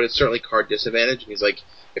advantage, but it's certainly card disadvantage. And he's like,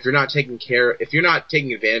 if you're not taking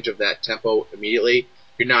advantage of that tempo immediately,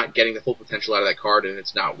 you're not getting the full potential out of that card, and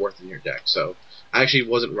it's not worth in your deck. So I actually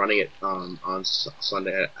wasn't running it on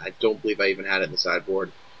Sunday. I don't believe I even had it in the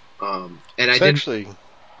sideboard. And I didn't. Actually,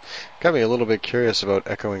 Got me a little bit curious about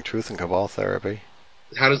Echoing Truth and Cabal Therapy.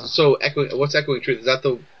 What's Echoing Truth? Is that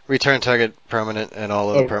the Return target permanent and all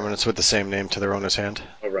other permanents with the same name to their owner's hand.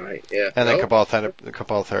 Oh, right, yeah. And then Cabal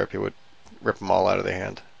Therapy would rip them all out of their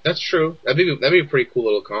hand. That's true. That'd be a pretty cool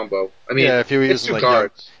little combo. I mean, yeah, if you were it's using two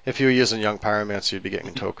cards. if you were using Young Pyromancer, you'd be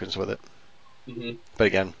getting tokens with it. Mm-hmm. But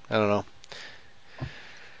again, I don't know.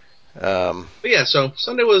 But yeah, so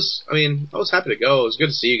Sunday was. I mean, I was happy to go. It was good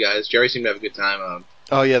to see you guys. Jerry seemed to have a good time.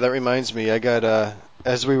 Oh yeah, that reminds me. I got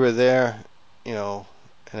as we were there, and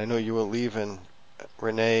I know you were leaving.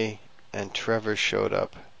 Renee and Trevor showed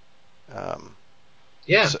up.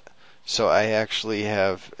 Yeah. So I actually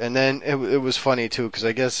have, and then it was funny too because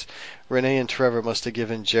I guess Renee and Trevor must have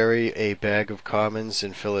given Jerry a bag of commons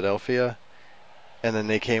in Philadelphia, and then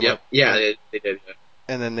they came up. Yeah, they did. Yeah.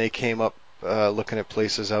 And then they came up looking at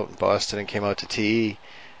places out in Boston and came out to TE,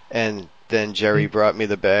 and then Jerry brought me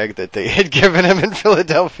the bag that they had given him in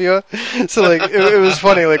Philadelphia. So like it was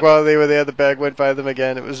funny. Like while they were there, the bag went by them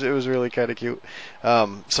again. It was really kind of cute.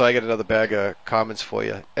 So I got another bag of commons for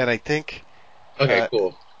you, and I think. Okay,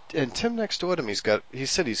 cool. And Tim next door to me,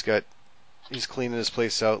 he's cleaning his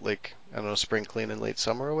place out, like, I don't know, spring cleaning, late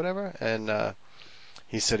summer or whatever, and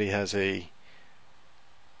he said he has a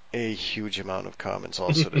huge amount of commons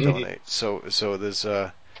also to donate. So there's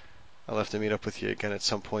I'll have to meet up with you again at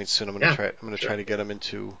some point soon. I'm gonna try to get him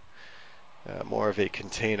into more of a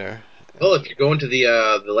container. Well, if you're going to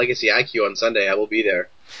the Legacy IQ on Sunday, I will be there.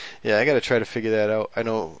 Yeah, I got to try to figure that out. I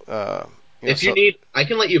know. If you need, I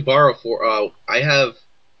can let you borrow for. I have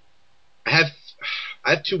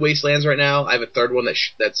 2 Wastelands right now. I have a third one I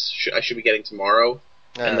should be getting tomorrow,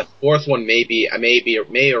 and the fourth one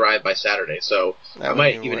may arrive by Saturday. So I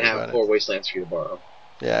might even have 4 Wastelands for you to borrow.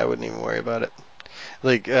 Yeah, I wouldn't even worry about it.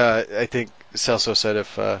 Like I think Celso said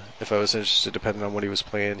if I was interested, depending on what he was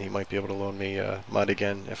playing, he might be able to loan me Mud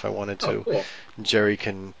again if I wanted to. Oh, cool.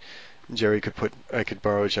 I could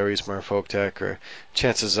borrow Jerry's Merfolk deck, or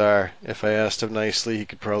chances are, if I asked him nicely, he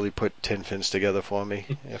could probably put Tin Fins together for me.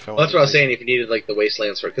 If I well, that's what I was saying. If you needed like the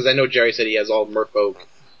Wastelands for, because I know Jerry said he has all Merfolk,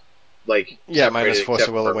 like minus Force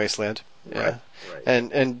of Will and Wasteland. Yeah, right.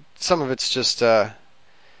 And some of it's just at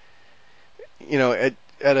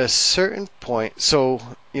a certain point. So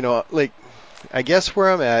like I guess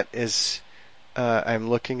where I'm at is I'm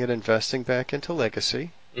looking at investing back into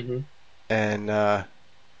Legacy, and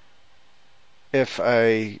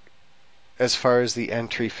as far as the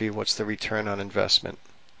entry fee, what's the return on investment?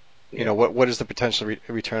 Yeah. What is the potential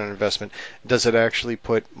return on investment? Does it actually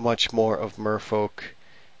put much more of Merfolk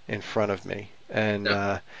in front of me? And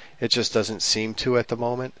it just doesn't seem to at the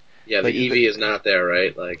moment. Yeah, the EV is not there,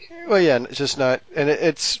 right? Well, yeah, it's just not. And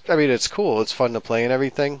it's cool. It's fun to play and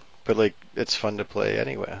everything, but like it's fun to play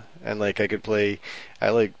anywhere. And like I could play.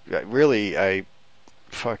 I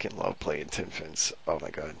fucking love playing Tin Fins. Oh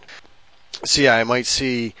my god. So yeah, I might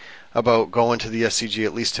see about going to the SCG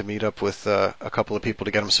at least to meet up with a couple of people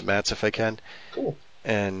to get them some mats if I can. Cool.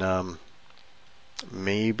 And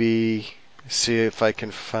maybe see if I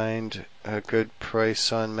can find a good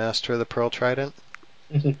price on Master of the Pearl Trident.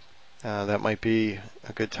 That might be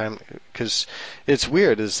a good time because it's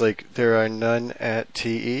weird. Is like there are none at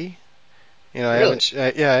TE. Really?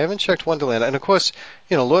 I haven't checked Wonderland, and of course,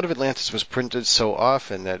 Lord of Atlantis was printed so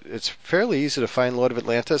often that it's fairly easy to find Lord of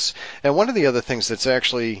Atlantis. And one of the other things that's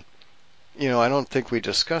actually, I don't think we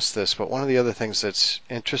discussed this, but one of the other things that's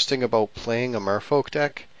interesting about playing a Merfolk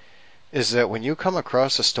deck is that when you come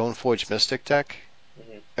across a Stoneforge Mystic deck,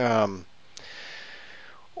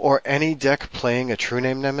 or any deck playing a True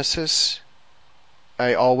Name Nemesis,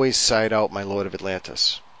 I always side out my Lord of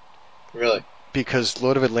Atlantis. Really? Because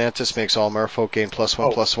Lord of Atlantis makes all Merfolk gain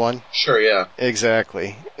 +1/+1. Sure, yeah.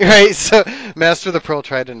 Exactly. Right? So Master of the Pearl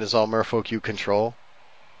Trident is all Merfolk you control.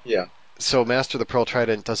 Yeah. So Master of the Pearl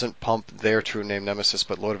Trident doesn't pump their True Name Nemesis,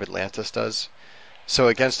 but Lord of Atlantis does. So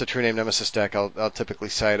against a True Name Nemesis deck, I'll typically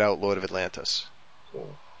side out Lord of Atlantis.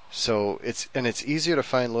 Cool. So it's easier to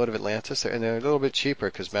find Lord of Atlantis, and they're a little bit cheaper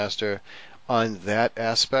because Master on that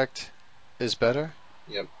aspect is better.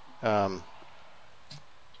 Yep.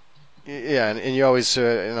 Yeah, and you always,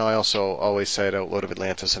 I also always side out Lord of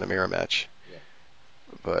Atlantis in a mirror match. Yeah.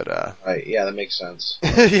 But right, yeah, that makes sense.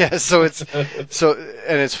 yeah, so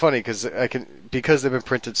and it's funny because they've been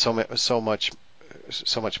printed so much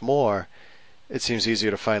more. It seems easier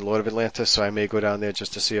to find Lord of Atlantis, so I may go down there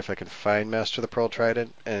just to see if I can find Master of the Pearl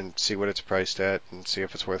Trident and see what it's priced at and see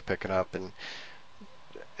if it's worth picking up. And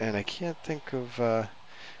I can't think of.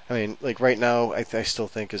 Like right now, I still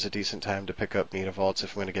think is a decent time to pick up Meat Vaults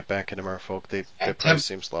if I'm going to get back into Merfolk. Their price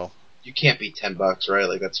seems low. You can't beat $10, right?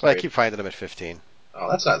 Like that's. Well, I keep finding them at 15. Oh,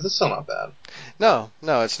 that's still not bad. No,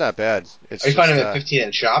 it's not bad. It's Are you just finding them at 15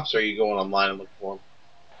 in shops, or are you going online and looking for them?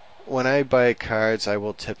 when I buy cards, I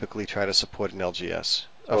will typically try to support an LGS.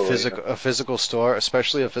 Totally. A physical store,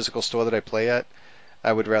 especially a physical store that I play at,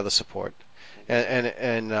 I would rather support.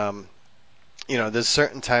 And there's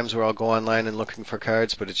certain times where I'll go online and looking for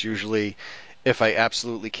cards, but it's usually if I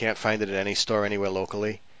absolutely can't find it at any store anywhere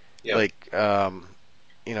locally. Yep. Like,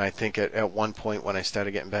 I think at one point when I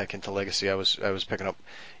started getting back into Legacy, I was picking up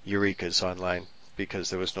Eurekas online because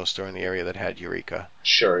there was no store in the area that had Eureka.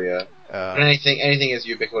 Sure, yeah. And anything as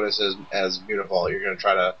ubiquitous as Mutavault, you're going to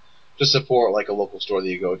try to just support like a local store that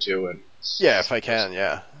you go to, and yeah, if I can,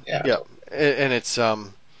 yeah. Totally. And it's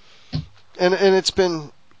and it's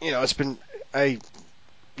been I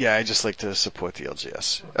just like to support the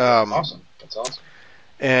LGS. Awesome. That's awesome.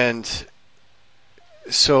 And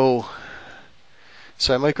so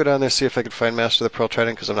I might go down there see if I can find Master of the Pearl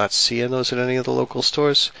Trident because I'm not seeing those at any of the local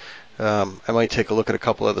stores. I might take a look at a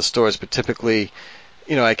couple of the stores, but typically,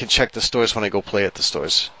 I can check the stores when I go play at the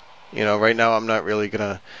stores. Right now I'm not really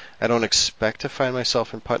I don't expect to find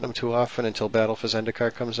myself in Putnam too often until Battle for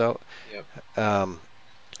Zendikar comes out. Yep.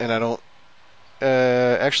 And I don't,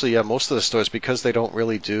 actually, yeah, most of the stores, because they don't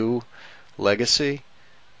really do Legacy,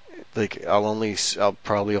 like I'll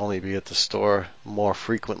probably only be at the store more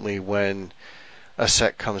frequently when a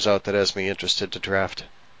set comes out that has me interested to draft.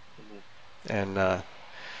 Mm-hmm. And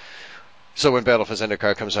so when Battle for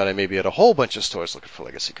Zendikar comes out, I may be at a whole bunch of stores looking for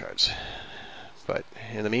Legacy cards. But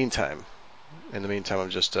in the meantime, I'm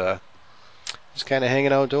just kind of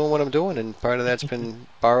hanging out doing what I'm doing, and part of that's been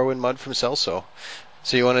borrowing Mud from Celso.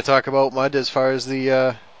 So you want to talk about Mud as far as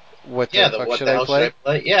the what the fuck should I play?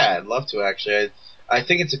 Yeah, I'd love to actually. I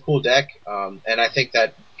think it's a cool deck, and I think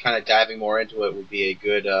that kind of diving more into it would be a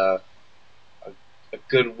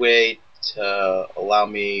good way to allow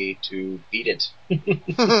me to beat it.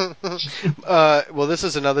 Well, this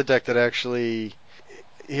is another deck that actually.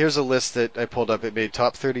 Here's a list that I pulled up. It made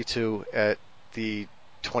top 32 at the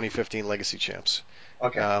 2015 Legacy Champs.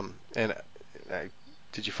 Okay.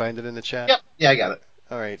 Did you find it in the chat? Yep. Yeah, I got it.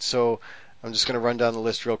 All right. So I'm just going to run down the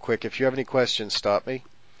list real quick. If you have any questions, stop me.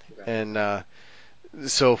 Okay. And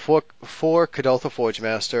so four Cadeltha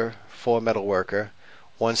Forgemaster, 4 Metalworker,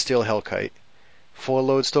 1 Steel Hellkite, 4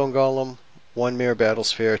 Lodestone Golem, 1 Mirror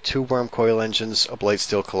Battlesphere, 2 Worm Coil Engines, a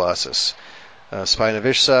Blightsteel Colossus. Spine of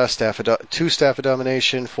Ishsa, 2 Staff of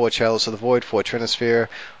Domination, 4 Chalice of the Void, 4 Trinisphere,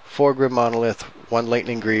 4 Grim Monolith, 1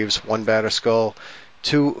 Lightning Greaves, 1 Batter Skull,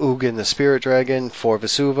 2 Ugin the Spirit Dragon, 4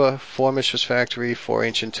 Vesuva, 4 Mishra's Factory, 4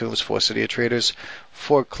 Ancient Tombs, 4 City of Traders,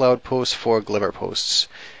 4 Cloud Posts, 4 Glimmer Posts.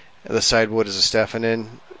 The sideboard is a Staff and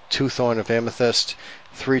In, 2 Thorn of Amethyst,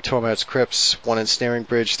 3 Tormod's Crypts, 1 Ensnaring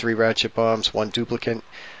Bridge, 3 Ratchet Bombs, 1 Duplicant,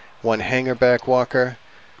 1 Hangerback Walker,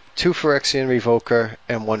 2 Phyrexian Revoker,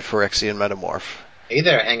 and 1 Phyrexian Metamorph. Hey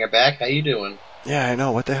there, Hangerback. How you doing? Yeah, I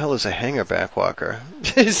know. What the hell is a Hangerback Walker?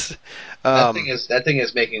 That thing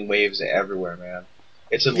is making waves everywhere, man.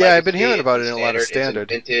 It's in Legacy, I've been hearing about it in a lot of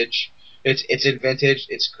Standard. It's in Vintage. It's in Vintage.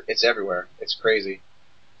 It's everywhere. It's crazy.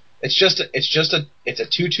 It's a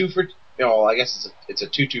 2/2 for. I guess it's a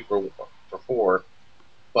 2/2 for 4,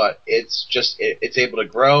 but it's able to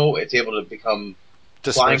grow. It's able to become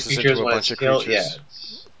flying creatures into a when bunch it's of killed. creatures.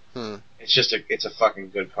 Yeah, it's a fucking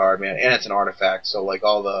good card, man, and it's an artifact. So like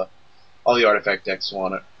all the artifact decks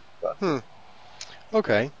want it. But.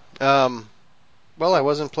 Okay. Well, I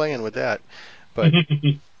wasn't playing with that, but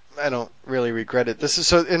I don't really regret it. This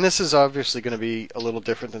is obviously going to be a little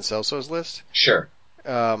different than Celso's list. Sure.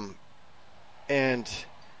 And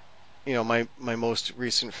my most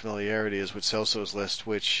recent familiarity is with Celso's list,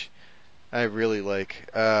 which I really like.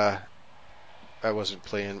 I wasn't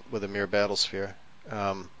playing with a Mirror Battlesphere.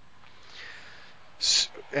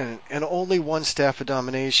 And only 1 Staff of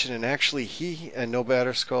Domination, and actually and no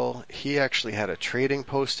Batter Skull, he actually had a trading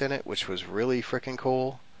post in it, which was really freaking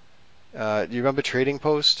cool. Do you remember Trading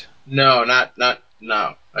Post? No,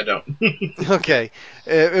 no, I don't. Okay.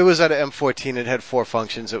 It was at an M14, it had 4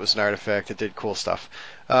 functions, it was an artifact, it did cool stuff.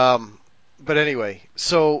 But anyway,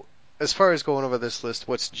 so as far as going over this list,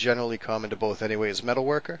 what's generally common to both anyway is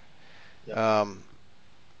Metalworker. Yep.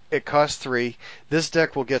 It costs 3. This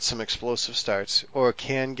deck will get some explosive starts, or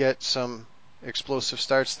can get some explosive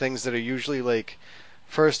starts, things that are usually like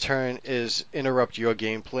first turn is interrupt your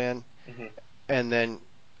game plan, and then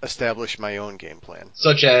establish my own game plan.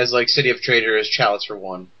 Such as like City of Traders, Chalice for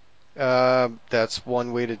 1. That's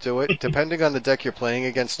one way to do it, depending on the deck you're playing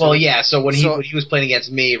against. Well, yeah, so when he was playing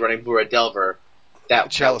against me running Blue Red Delver,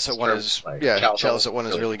 that Chalice at 1 is Chalice at 1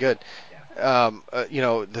 is really good.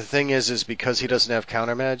 The thing is because he doesn't have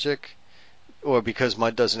counter magic, or because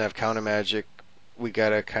Mud doesn't have counter magic we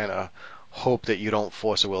gotta kind of hope that you don't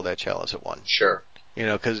force a will that chalice at 1. Sure. You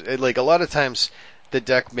know, because like a lot of times the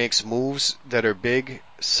deck makes moves that are big,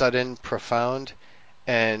 sudden, profound,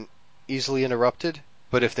 and easily interrupted.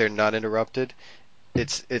 But if they're not interrupted, it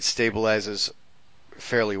stabilizes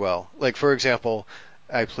fairly well. Like for example,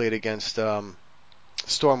 I played against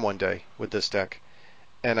Storm one day with this deck,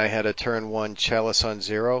 and I had a turn 1 chalice on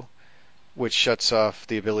 0, which shuts off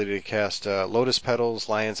the ability to cast Lotus Petals,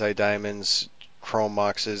 Lion's Eye Diamonds, Chrome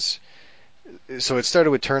Moxes. So it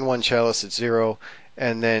started with turn 1 chalice at 0,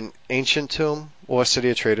 and then Ancient Tomb or City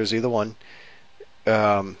of Traders, either one,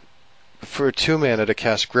 for 2 mana to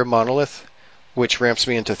cast Grim Monolith, which ramps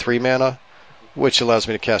me into 3 mana, which allows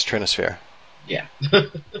me to cast Trinisphere. Yeah.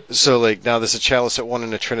 So like now there's a chalice at 1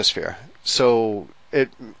 and a Trinisphere. So it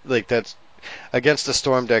like that's against the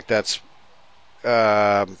Storm deck. That's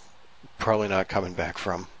probably not coming back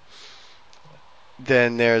from.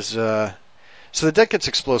 Then there's so the deck gets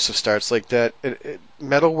explosive starts like that.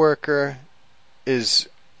 Metalworker is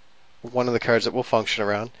one of the cards that will function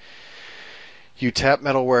around. You tap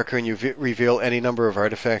Metalworker and you reveal any number of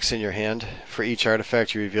artifacts in your hand. For each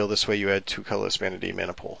artifact you reveal this way, you add 2 colorless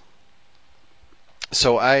mana pool.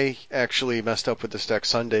 So I actually messed up with this deck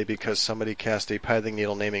Sunday because somebody cast a Pithing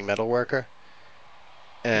Needle naming Metalworker,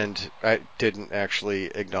 and I didn't actually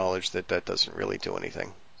acknowledge that doesn't really do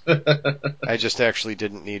anything. I just actually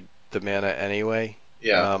didn't need the mana anyway.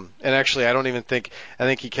 Yeah. And actually, I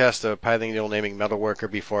think he cast a Pithing Needle naming Metalworker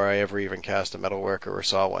before I ever even cast a Metalworker or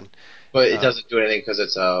saw one. But it doesn't do anything because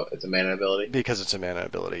it's a mana ability? Because it's a mana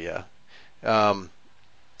ability, yeah.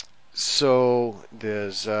 So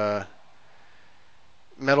there's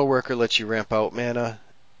Metalworker lets you ramp out mana.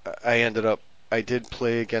 I did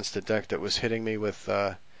play against a deck that was hitting me with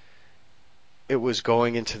it was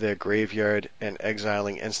going into their graveyard and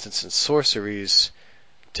exiling instants and sorceries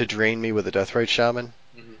to drain me with a Deathrite Shaman.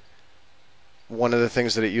 Mm-hmm. One of the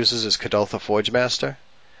things that it uses is Kadaltha Forge Master.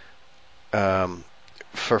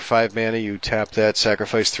 For 5 mana, you tap that,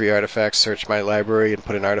 sacrifice 3 artifacts, search my library, and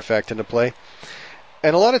put an artifact into play.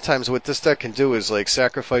 And a lot of times what this deck can do is like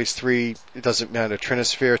sacrifice 3, it doesn't matter,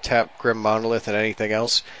 Trinisphere, tap Grim Monolith and anything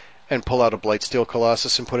else, and pull out a Blightsteel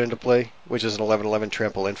Colossus and put into play, which is an 11/11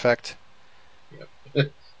 Trample Infect.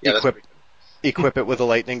 Yep. Yeah, Equip it with a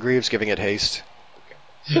Lightning Greaves, giving it haste.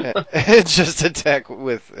 Okay. Just attack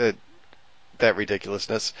with that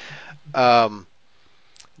ridiculousness.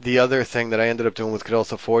 The other thing that I ended up doing with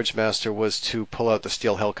Kadaltha Forge Master was to pull out the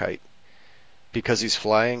Steel Hellkite. Because he's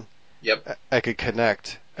flying, Yep. I could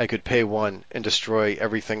connect, I could pay 1 and destroy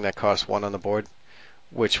everything that cost 1 on the board,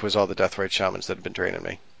 which was all the Deathrite Shamans that had been draining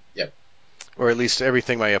me. Yep. Or at least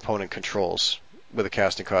everything my opponent controls with a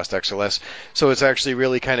casting cost X or less. So it's actually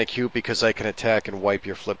really kind of cute because I can attack and wipe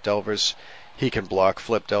your Flip Delvers. He can block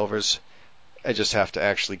Flip Delvers. I just have to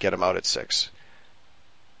actually get him out at 6.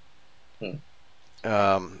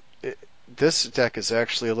 This deck is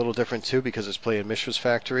actually a little different too because it's playing Mishra's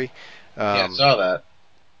Factory. Yeah, I saw that.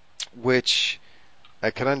 Which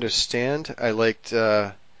I can understand. I liked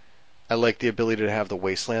the ability to have the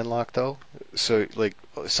Wasteland lock though. So like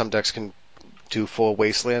some decks can do 4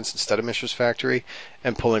 Wastelands instead of Mishra's Factory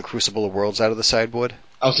and pull in Crucible of Worlds out of the sideboard.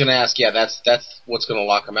 I was going to ask, yeah, that's what's going to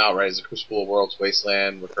lock them out, right? Is the Crucible of Worlds,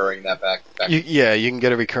 Wasteland, recurring that back? You can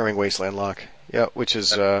get a recurring Wasteland lock. Yeah, which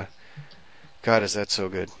is God, is that so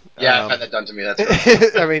good? Yeah, I've had that done to me. That's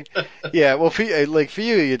right. I mean, yeah. Well, for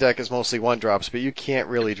you, your deck is mostly 1-drops, but you can't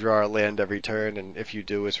really draw a land every turn, and if you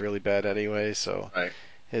do, it's really bad anyway. So right.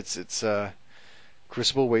 it's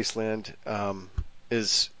Crucible Wasteland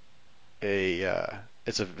is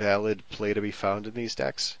it's a valid play to be found in these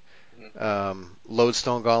decks.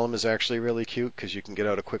 Lodestone Golem is actually really cute because you can get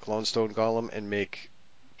out a quick Lodestone Golem and make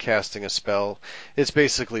casting a spell. It's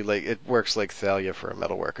basically like it works like Thalia for a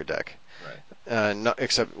Metalworker deck. Right.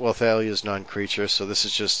 Except Thalia is non-creature, so this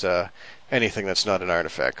is just anything that's not an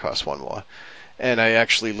artifact costs 1 more. And I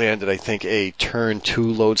actually landed, I think, a turn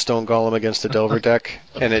 2 Lodestone Golem against a Delver deck,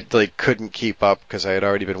 and it like couldn't keep up because I had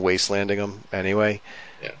already been wastelanding them anyway.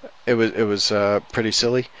 Yeah. It was pretty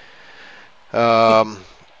silly.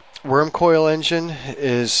 Wormcoil Engine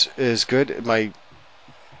is good.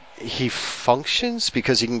 He functions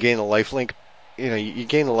because he can gain a lifelink. You know, you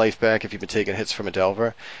gain the life back if you've been taking hits from a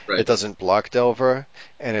Delver. Right. It doesn't block Delver,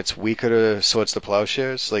 and it's weaker to Swords to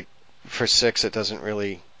Plowshares. Like, for 6, it doesn't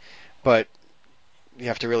really... But you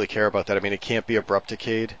have to really care about that. I mean, it can't be Abrupt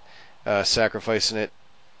Decayed. Sacrificing it,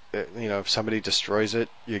 if somebody destroys it,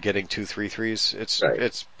 you're getting 2 3/3s.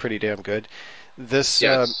 It's pretty damn good. This...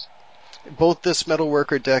 Yes. Both this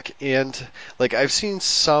Metalworker deck and, like, I've seen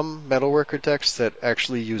some Metalworker decks that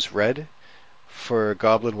actually use red for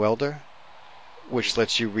Goblin Welder, which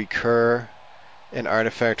lets you recur an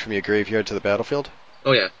artifact from your graveyard to the battlefield.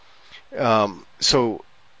 Oh yeah. So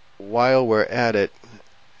while we're at it,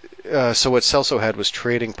 so what Celso had was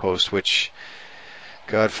Trading Post, which,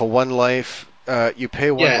 God, for 1 life, you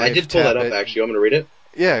pay 1 life. Yeah, I did pull that up it. actually. You want me to read it?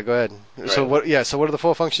 Yeah, go ahead. All So right. what? Yeah. So what are the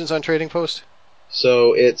 4 functions on Trading Post?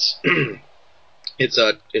 So it's it's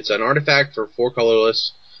an artifact for 4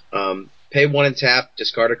 colorless. Pay 1 and tap,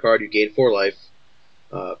 discard a card, you gain 4 life.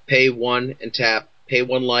 Pay 1 and tap, pay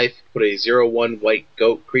 1 life, put a 0/1 white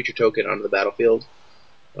goat creature token onto the battlefield.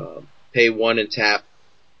 Pay 1 and tap,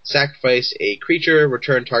 sacrifice a creature,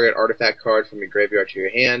 return target artifact card from your graveyard to your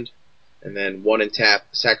hand, and then 1 and tap,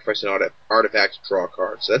 sacrifice an artifact, draw a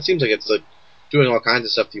card. So that seems like it's like doing all kinds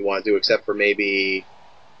of stuff that you want to do, except for maybe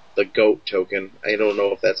the goat token. I don't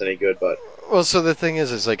know if that's any good, but... Well, so the thing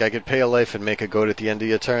is like I could pay a life and make a goat at the end of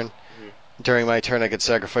your turn. Mm-hmm. During my turn, I could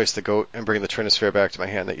sacrifice the goat and bring the Trinisphere back to my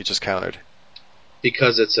hand that you just countered.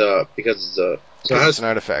 Because it's an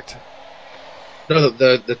artifact. No,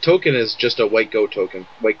 the token is just a white goat token,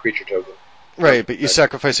 white creature token. Right, but you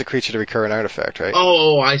sacrifice a creature to recur an artifact, right?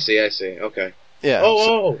 Oh, I see. Okay. Yeah.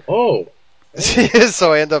 Oh.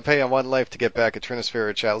 So I end up paying 1 life to get back a Trinisphere or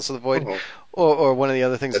a Chalice of the Void. Oh. Or one of the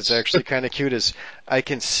other things that's actually kind of cute is I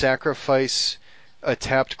can sacrifice a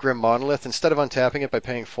tapped Grim Monolith. Instead of untapping it by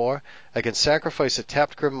paying 4, I can sacrifice a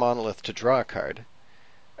tapped Grim Monolith to draw a card,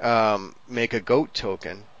 make a goat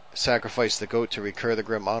token, sacrifice the goat to recur the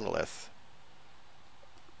Grim Monolith.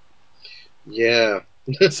 Yeah.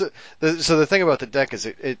 So the thing about the deck is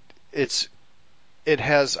it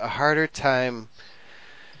has a harder time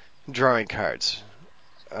drawing cards.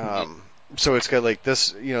 So it's got like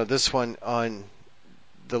this, this one on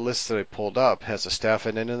the list that I pulled up has a Staff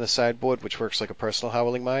and in the sideboard, which works like a personal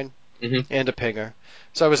Howling Mine, and a pinger.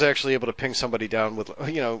 So I was actually able to ping somebody down with,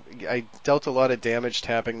 I dealt a lot of damage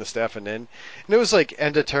tapping the Staff and in. And it was like,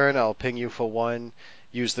 end of turn, I'll ping you for 1,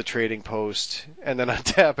 use the Trading Post, and then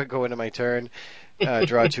untap and go into my turn,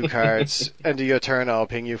 draw 2 cards. End of your turn, I'll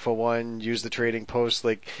ping you for 1, use the Trading Post.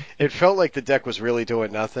 Like, it felt like the deck was really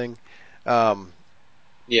doing nothing.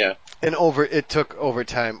 Yeah. And it took over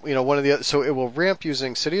time. So it will ramp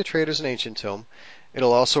using City of Traders and Ancient Tomb.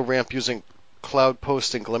 It'll also ramp using Cloud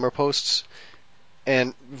Post and Glimmer Posts,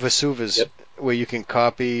 and Vesuvius, where you can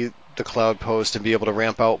copy the Cloud Post and be able to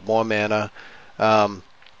ramp out more mana.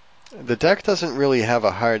 The deck doesn't really have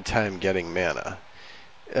a hard time getting mana.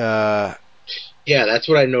 Yeah, that's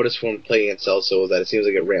what I noticed when playing at Celso, that it seems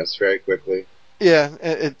like it ramps very quickly. Yeah,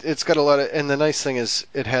 it's got a lot of, and the nice thing is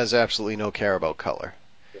it has absolutely no care about color.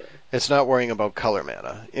 It's not worrying about color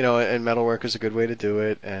mana, and Metalwork is a good way to do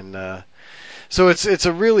it, and so it's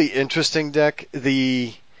a really interesting deck.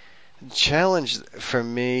 The challenge for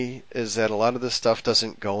me is that a lot of this stuff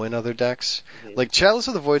doesn't go in other decks. Like Chalice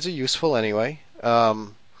of the Voids are useful anyway.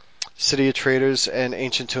 City of Traders and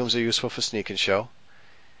Ancient Tombs are useful for Sneak and Show.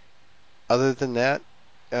 Other than that,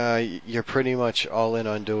 you're pretty much all in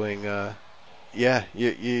on doing. You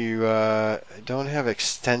don't have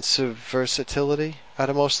extensive versatility out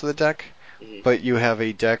of most of the deck, but you have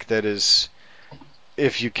a deck that is,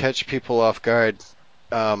 if you catch people off guard,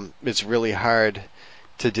 it's really hard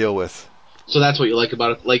to deal with. So that's what you like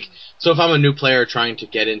about it? Like, so if I'm a new player trying to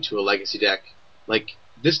get into a Legacy deck, like,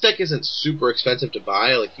 this deck isn't super expensive to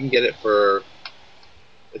buy. Like, you can get it for,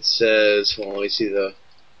 it says, well, let me see I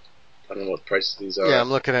don't know what prices these are. Yeah,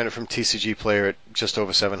 I'm looking at it from TCG Player at just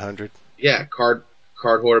over $700. Yeah, card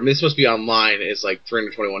hoarder. I mean, it's supposed to be online. It's like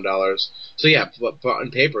 $321. So yeah, but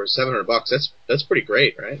on paper, $700. That's pretty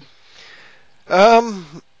great, right?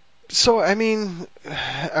 So I mean,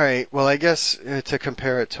 all right. Well, I guess to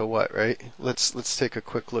compare it to what, right? Let's take a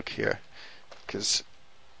quick look here, because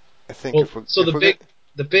I think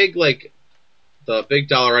the big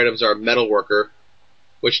dollar items are Metalworker,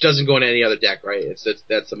 which doesn't go in any other deck, right?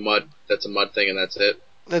 That's a mud thing, and that's it.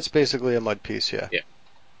 That's basically a mud piece, yeah. Yeah.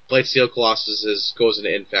 Blightsteel Colossus goes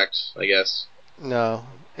into Infect, I guess. No,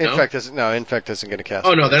 Infect doesn't get a cast.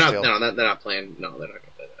 Oh no, they're not playing. No, they're not going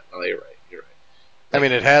to play that. Oh, you're right. I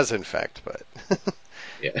mean, it has Infect, but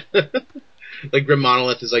yeah. Like Grim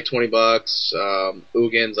Monolith is like $20.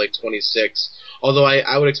 Ugin's like $26. Although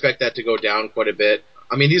I would expect that to go down quite a bit.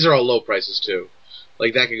 I mean, these are all low prices too.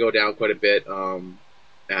 Like that could go down quite a bit when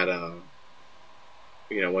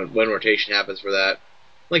rotation happens for that.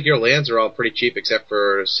 Like your lands are all pretty cheap except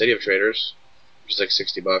for City of Traders, which is like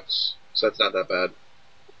 $60. So that's not that bad.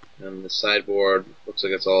 And the sideboard looks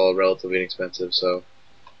like it's all relatively inexpensive. So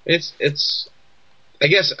it's. I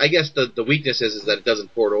guess the weakness is that it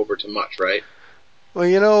doesn't port over too much, right?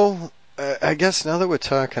 Well, I guess now that we're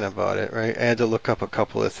talking about it, right, I had to look up a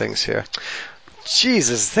couple of things here. Jeez,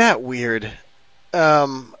 is that weird?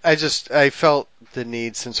 I felt the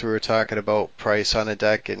need, since we were talking about price on a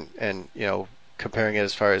deck and comparing it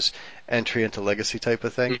as far as entry into legacy type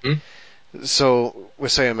of thing. Mm-hmm. So we're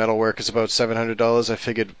saying Metalwork is about $700. I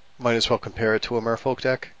figured might as well compare it to a Merfolk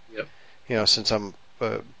deck. Yep. Since I'm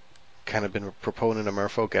kind of been a proponent of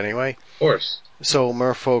Merfolk anyway. Of course. So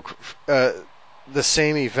Merfolk, the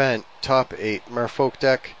same event, top 8 Merfolk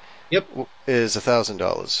deck. Yep. Is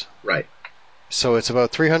 $1,000. Right. So it's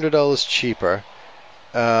about $300 cheaper.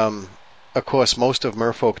 Of course, most of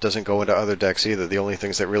Merfolk doesn't go into other decks either. The only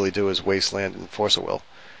things that really do is Wasteland and Force of Will.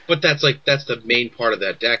 But that's the main part of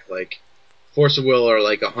that deck. Like, Force of Will are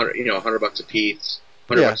like $100 a piece.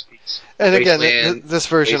 $100 a piece. And Wasteland, again, this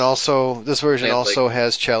version also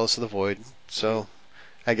has Chalice of the Void. So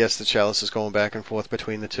I guess the Chalice is going back and forth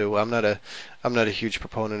between the two. I'm not a huge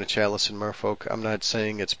proponent of Chalice and Merfolk. I'm not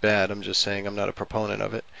saying it's bad. I'm just saying I'm not a proponent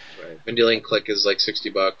of it. Right. Vendilion Click is like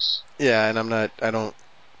 $60. Yeah, and I'm not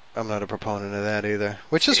a proponent of that either,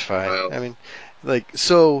 which is fine. I mean, I'm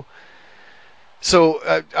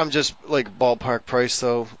just like ballpark price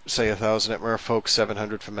though. Say 1,000 at Merfolk,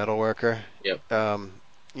 700 for Metalworker. Yep.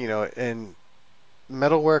 And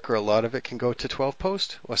Metalworker, a lot of it can go to 12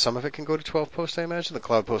 post, or some of it can go to 12 post. I imagine the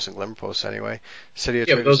Cloud Post and Glimmer Post anyway.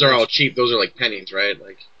 But those are all cheap. Those are like pennies, right?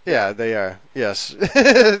 Like. Yeah, they are. Yes.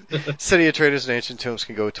 City of Traders and Ancient Tombs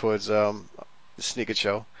can go towards Sneak It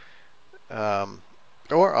Show. I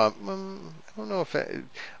don't know if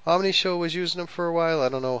Omni Show was using them for a while. I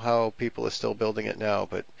don't know how people are still building it now,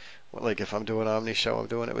 but like if I'm doing Omni Show, I'm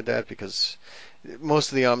doing it with that because most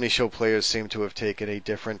of the Omni Show players seem to have taken a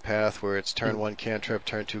different path where it's turn 1 cantrip,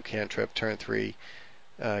 turn 2 cantrip, turn 3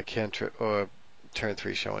 cantrip, or turn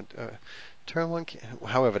 3 show and turn 1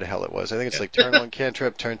 however the hell it was. I think it's like turn 1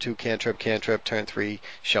 cantrip, turn 2 cantrip, turn 3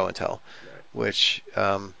 show and tell, which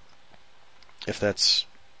if that's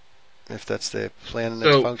the plan and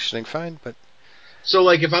it's functioning fine, but so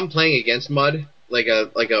like if I'm playing against Mud, like a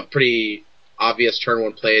pretty obvious turn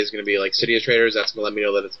 1 play is going to be like City of Traders. That's going to let me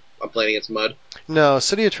know that I'm playing against Mud. No,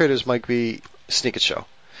 City of Traders might be Sneak It Show,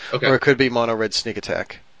 or it could be Mono Red Sneak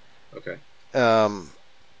Attack. Okay.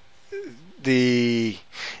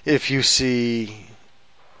 If you see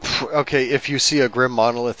a Grim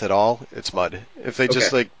Monolith at all, it's Mud. If they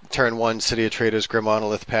just like turn 1 City of Traders Grim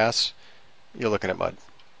Monolith pass, you're looking at Mud.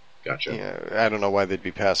 Gotcha. Yeah, I don't know why they'd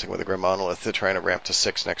be passing with a Grim Monolith. They're trying to ramp to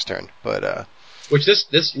 6 next turn, but which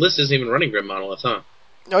this list isn't even running Grim Monolith, huh?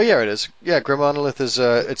 Oh yeah, it is. Yeah, Grim Monolith is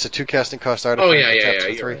it's a 2 casting cost artifact. Oh yeah,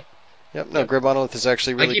 for 3. Right. Yep. Grim Monolith is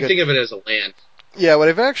actually really good. I keep thinking of it as a land. Yeah, what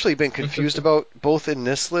I've actually been confused about, both in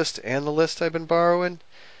this list and the list I've been borrowing,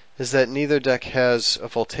 is that neither deck has a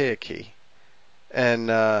Voltaic key,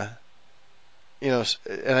 and and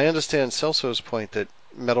I understand Celso's point that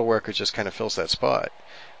Metalworker just kind of fills that spot.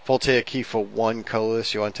 Voltaic key for 1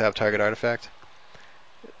 colorless, you untap target artifact.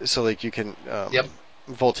 So like you can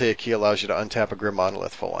Voltaic key allows you to untap a Grim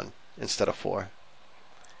Monolith for 1 instead of 4.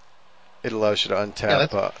 It allows you to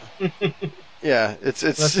untap. It's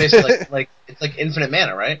that's basically like it's like infinite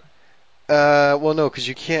mana, right? Well, no, because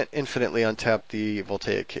you can't infinitely untap the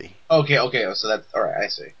Voltaic key. Okay. So that's all right. I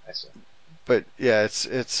see. But yeah,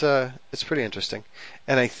 it's pretty interesting,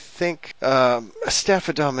 and I think a Staff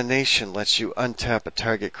of Domination lets you untap a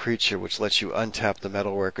target creature, which lets you untap the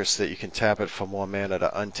Metalworker, so that you can tap it for more mana to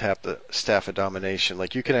untap the Staff of Domination.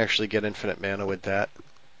 Like you can actually get infinite mana with that.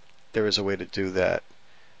 There is a way to do that,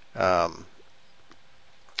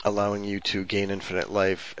 allowing you to gain infinite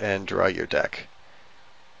life and draw your deck,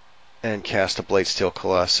 and cast a Blightsteel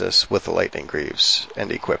Colossus with a Lightning Greaves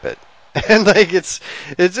and equip it. And like it's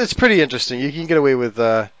pretty interesting. You can get away with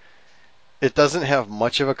it doesn't have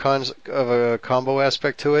much of a combo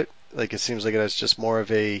aspect to it. Like it seems like it has just more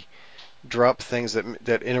of a drop things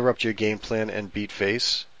that interrupt your game plan and beat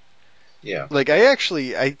face. Yeah. Like I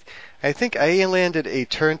think I landed a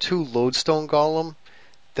turn 2 Lodestone Golem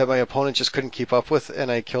that my opponent just couldn't keep up with,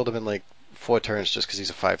 and I killed him in like 4 turns just because he's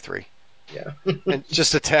a 5/3. Yeah. And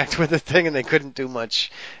just attacked with the thing, and they couldn't do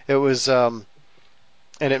much. It was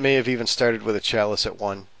and it may have even started with a Chalice at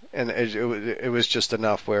 1, and it was just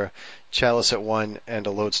enough where Chalice at 1 and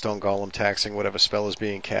a Lodestone Golem taxing whatever spell is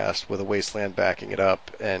being cast with a Wasteland backing it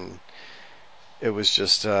up, and it was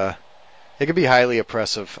just it could be highly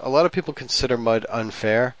oppressive. A lot of people consider Mud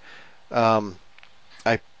unfair.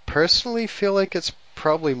 I personally feel like it's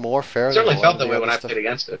probably more fair. I certainly felt that way when I played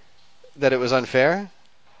against it. That it was unfair?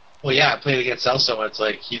 Well, yeah, I played against Celso, and it's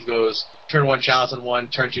like he goes turn 1 Chalice on 1,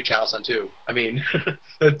 turn 2 Chalice on 2. I mean, I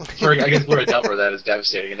guess we're a number that is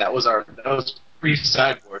devastating, and that was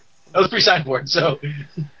pre-sideboard. So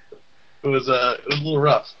it was a little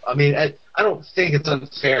rough. I mean, I don't think it's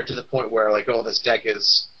unfair to the point where like, oh, this deck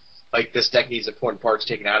needs important parts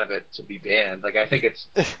taken out of it to be banned. Like, I think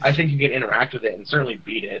you can interact with it and certainly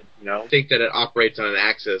beat it. I think that it operates on an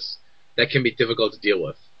axis that can be difficult to deal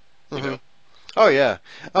with. Mm-hmm. Oh yeah.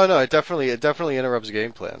 Oh no, it definitely interrupts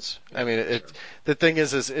game plans. Yeah, I mean, sure. the thing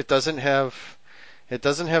is it doesn't have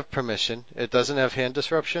permission. It doesn't have hand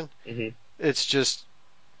disruption. Mm-hmm. It's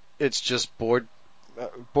just board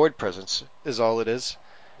board presence is all it is.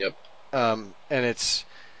 Yep. And it's,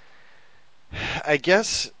 I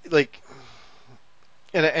guess, like,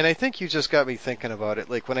 and I think you just got me thinking about it.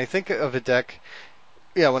 Like when I think of a deck,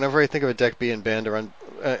 yeah, whenever I think of a deck being banned or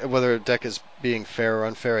whether a deck is being fair or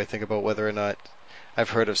unfair, I think about whether or not I've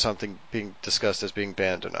heard of something being discussed as being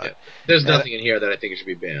banned or not. Yeah. There's nothing in here that I think it should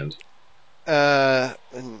be banned. No,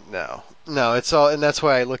 it's all, and that's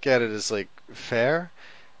why I look at it as like fair.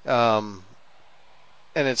 And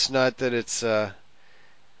it's not that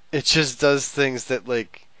it just does things that,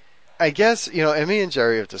 like, I guess, and me and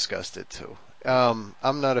Jerry have discussed it too. I'm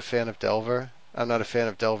not a fan of Delver. I'm not a fan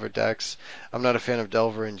of Delver decks. I'm not a fan of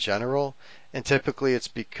Delver in general. And typically it's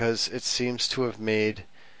because it seems to have made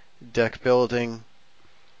deck building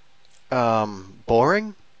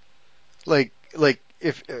boring. Like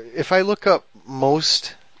if I look up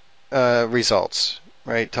most results,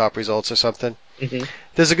 right, top results or something, Mm-hmm.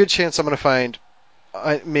 there's a good chance I'm going to find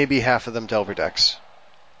maybe half of them Delver decks.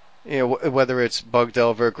 Whether it's Bug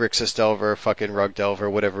Delver, Grixis Delver, fucking Rug Delver,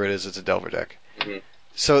 whatever it is, it's a Delver deck. Mm-hmm.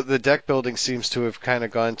 So the deck building seems to have kind of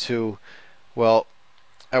gone to, well,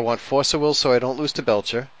 I want Force of Will so I don't lose to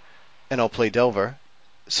Belcher, and I'll play Delver,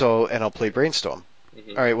 and I'll play Brainstorm.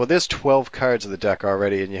 Mm-hmm. All right, well, there's 12 cards of the deck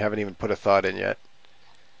already, and you haven't even put a thought in yet.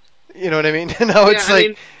 You know what I mean? Now Yeah, it's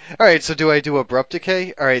like, all right, so do I do Abrupt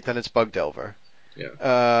Decay? All right, then it's Bug Delver.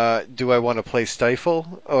 Yeah. Do I want to play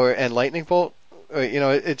Stifle and Lightning Bolt?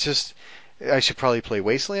 It just, I should probably play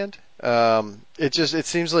Wasteland. It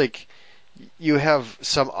seems like you have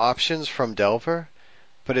some options from Delver,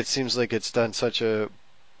 but it seems like it's done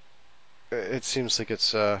it seems like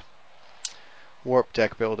it's warp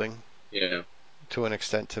deck building Yeah. to an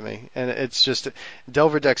extent to me, and it's just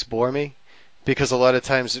Delver decks bore me because a lot of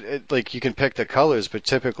times, like, you can pick the colors, but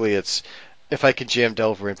typically it's, if I can jam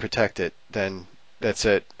Delver and protect it, then that's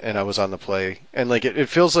it, and I was on the play, and like it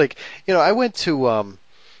feels like, I went to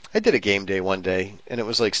I did a game day one day, and it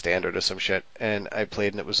was like standard or some shit, and I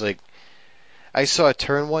played, and it was like, I saw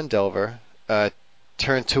turn one Delver,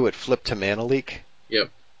 turn two it flipped to Mana Leak.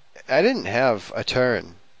 Yep. I didn't have a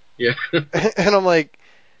turn. Yeah. And I'm like,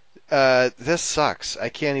 this sucks. I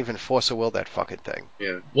can't even force a will that fucking thing.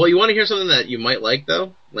 Yeah. Well, you want to hear something that you might like,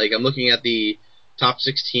 though? Like, I'm looking at the top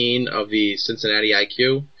 16 of the Cincinnati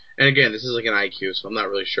IQ. And again, this is like an IQ, so I'm not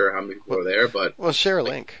really sure how many people are there, but... Well, share a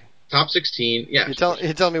like, link. top 16, yeah. You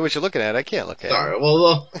tell me what you're looking at. I can't look at Sorry. it.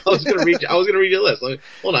 Well, I was gonna read your list.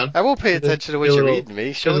 Hold on. I won't pay attention to what you're reading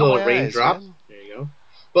me. Show There's it a in little my eyes, raindrop. man. There you go.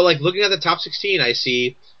 But like looking at the top 16, I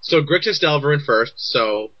see Grixis Delver in first,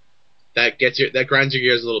 so that grinds your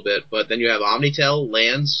gears a little bit. But then you have Omnitel,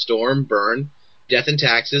 Lands, Storm, Burn, Death and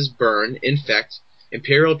Taxes, Burn, Infect,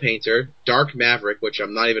 Imperial Painter, Dark Maverick, which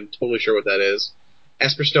I'm not even totally sure what that is,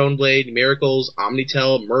 Esper Stoneblade, Miracles,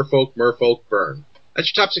 Omnitel, Merfolk, Burn.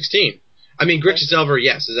 That's your top 16. I mean, Okay. Grixis Delver,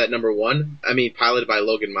 yes, is at number one. I mean, piloted by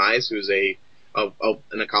Logan Mize, who's an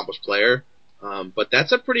accomplished player. But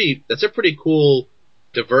that's a pretty cool,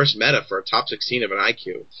 diverse meta for a top 16 of an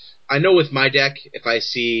IQ. I know with my deck, if I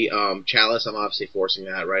see Chalice, I'm obviously forcing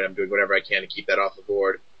that, right? I'm doing whatever I can to keep that off the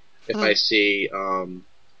board. If I see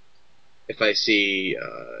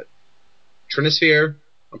Trinisphere,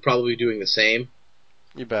 I'm probably doing the same.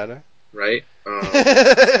 You better. Right?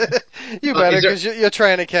 You better, because you're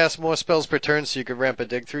trying to cast more spells per turn so you can ramp a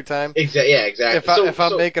dig through time. Yeah, exactly. If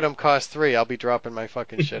I'm making them cost 3, I'll be dropping my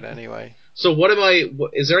fucking shit anyway. So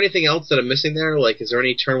is there anything else that I'm missing there? Like, is there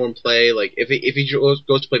any turn one play? Like, if he goes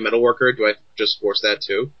to play Metalworker, do I just force that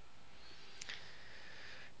too?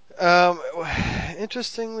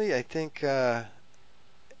 Interestingly, I think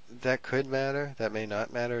that could matter. That may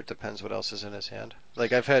not matter. It depends what else is in his hand.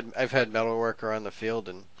 Like, I've had Metalworker on the field,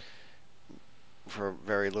 and for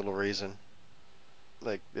very little reason.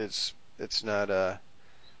 Like, it's not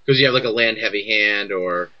because you have like a land heavy hand,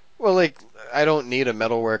 or well, like, I don't need a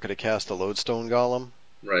Metalworker to cast a Lodestone Golem,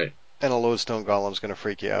 right? and a Lodestone Golem's going to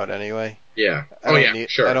freak you out anyway. Yeah.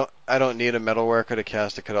 Sure. I don't need a Metalworker to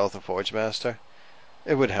cast a Kadaltha Forge Master.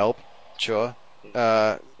 It would help, sure.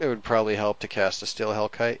 It would probably help to cast a Steel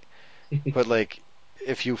Hellkite, but like,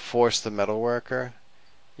 if you force the Metalworker,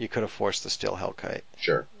 you could have forced the Steel Hellkite.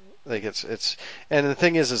 Sure. Like, and the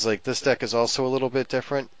thing is like, this deck is also a little bit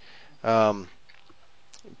different.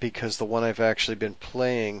 because the one I've actually been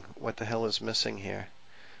playing, what the hell is missing here?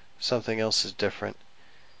 Something else is different.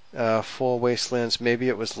 4 Wastelands, maybe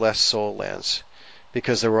it was less Soul Lands,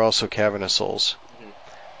 because there were also Cavernous Souls.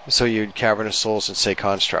 Mm-hmm. So you'd Cavernous Souls and say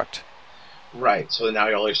Construct. Right, so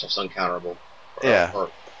now all your stuff's uncounterable. Yeah.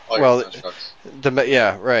 Or all your constructs.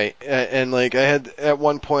 Yeah, right. And like I had, at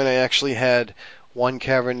one point I actually had one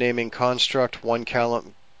cavern naming Construct, one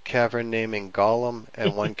cavern naming Golem,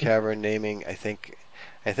 and one cavern naming, I think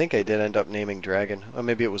I did end up naming Dragon, or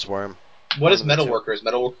maybe it was Worm. What is Metalworker? Is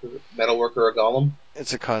Metalworker a Golem?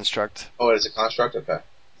 It's a Construct. Oh, it's a Construct? Okay.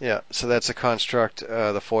 Yeah, so that's a Construct.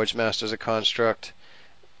 The Forge Master's a Construct.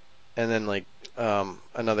 And then like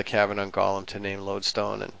another cavern on Golem to name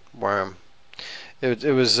Lodestone and Worm.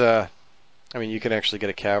 It was I mean, you can actually get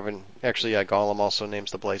a cavern. Actually, yeah, Golem also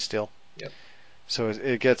names the Blightsteel. Yep. So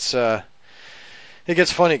it gets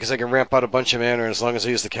funny because I can ramp out a bunch of mana, and as long as I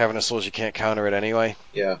use the Cavernous Souls, you can't counter it anyway.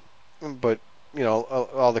 Yeah. But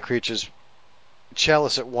all the creatures.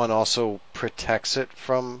 Chalice at 1 also protects it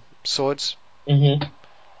from swords. Mm-hmm.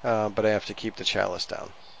 But I have to keep the Chalice down.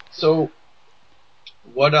 So,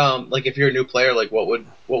 what like if you're a new player, like what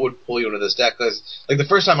would pull you into this deck? Because like the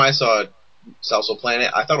first time I saw Celso playing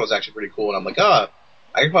it, I thought it was actually pretty cool, and I'm like, I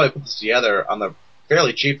could probably put this together on the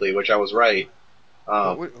fairly cheaply, which I was right.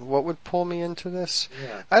 What would pull me into this?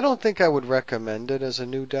 Yeah. I don't think I would recommend it as a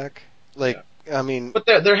new deck. Like, yeah. I mean, but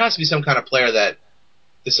there has to be some kind of player that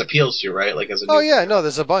this appeals to, right? Like as a new player. No,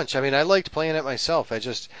 there's a bunch. I mean, I liked playing it myself.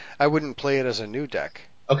 I wouldn't play it as a new deck.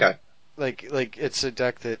 Okay. Like it's a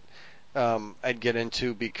deck that I'd get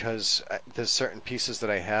into because there's certain pieces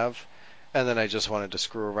that I have, and then I just wanted to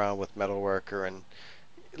screw around with Metalworker, and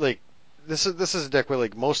like this is a deck where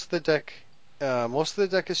like most of the deck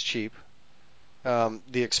is cheap. The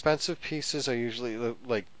expensive pieces are usually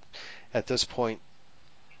like at this point,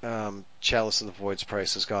 Chalice of the Void's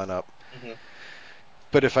price has gone up. Mm-hmm.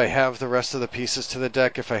 But if I have the rest of the pieces to the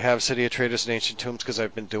deck, if I have City of Traders and Ancient Tombs, because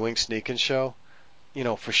I've been doing Sneak and Show,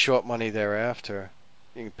 for short money thereafter,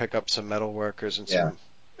 you can pick up some Metal Workers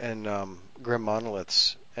and Grim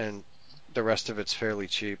Monoliths, and the rest of it's fairly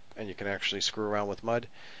cheap, and you can actually screw around with Mud.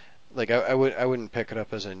 Like I wouldn't pick it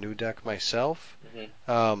up as a new deck myself,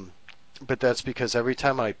 but that's because every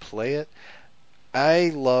time I play it,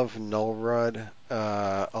 I love Null Rod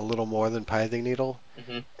a little more than Pithing Needle.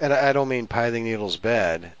 Mm-hmm. And I don't mean Pithing Needle's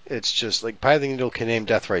bad. It's just like Pithing Needle can name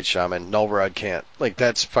Deathrite Shaman, Null Rod can't. Like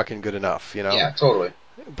that's fucking good enough, Yeah, totally.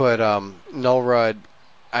 But Null Rod,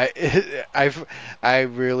 I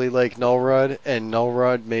really like Null Rod, and Null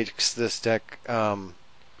Rod makes this deck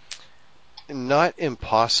not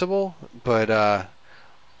impossible, but a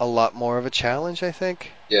lot more of a challenge, I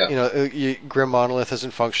think. Yeah. Grim Monolith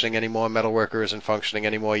isn't functioning anymore. Metalworker isn't functioning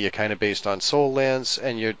anymore. You're kind of based on soul lands,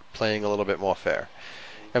 and you're playing a little bit more fair.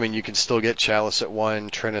 I mean, you can still get Chalice at 1,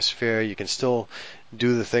 Trinisphere. You can still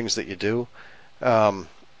do the things that you do. But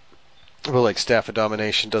like Staff of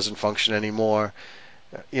Domination doesn't function anymore.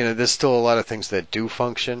 There's still a lot of things that do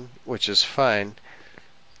function, which is fine.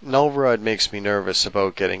 Null Rod makes me nervous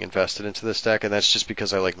about getting invested into this deck, and that's just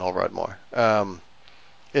because I like Null Rod more.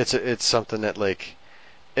 It's something that, like,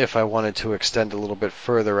 if I wanted to extend a little bit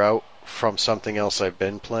further out from something else I've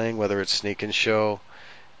been playing, whether it's Sneak and Show,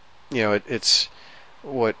 it's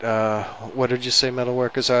what did you say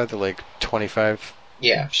Metalworkers are? They're like 25.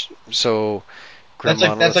 Yeah. So that's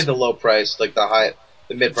like the low price, like the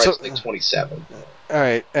mid price is like 27. All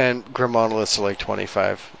right, and Grim Monoliths are like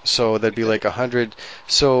 25, so that'd be like 100.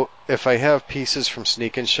 So if I have pieces from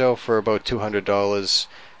Sneak and Show for about $200,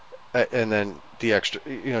 and then the extra,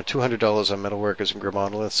 $200 on Metalworkers and Grim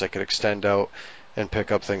Monoliths, I could extend out and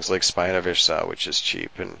pick up things like Spine of Ishsa, which is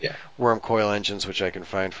cheap, and Worm Coil Engines, which I can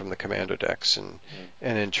find from the Commander decks and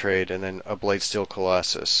in trade, and then a Blightsteel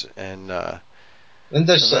Colossus, and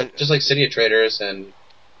there's just like City of Traders and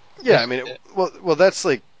I mean, well, that's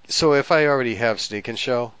like, so if I already have Sneak and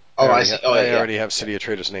Show, I already have City of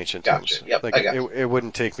Traders and Ancient Tombs. Yep, like it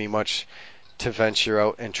wouldn't take me much to venture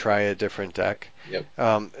out and try a different deck. Yep.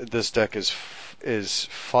 This deck is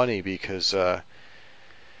funny because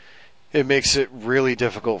it makes it really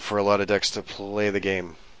difficult for a lot of decks to play the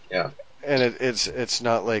game. Yeah. And it's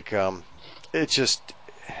not like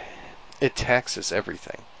it taxes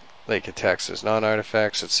everything. Like it taxes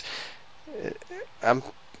non-artifacts.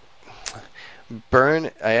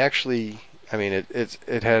 Burn. I mean,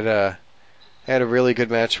 it had a. I had a really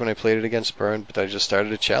good match when I played it against Burn, but I just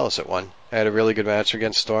started a Chalice at 1. I had a really good match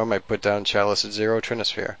against Storm. I put down Chalice at 0,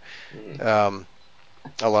 Trinisphere.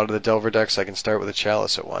 A lot of the Delver decks, I can start with a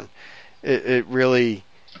Chalice at 1. It really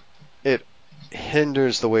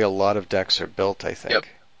hinders the way a lot of decks are built, I think.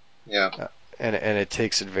 Yep. Yeah. and it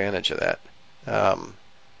takes advantage of that.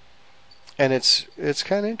 And it's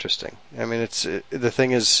kind of interesting. I mean, the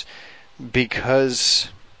thing is, because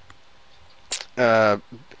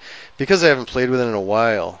because I haven't played with it in a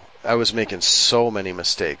while, I was making so many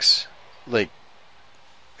mistakes. Like,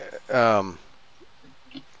 but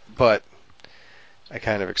I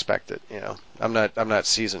kind of expect it. I'm not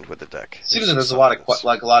seasoned with the deck. Seems like there's a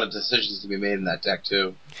lot of decisions to be made in that deck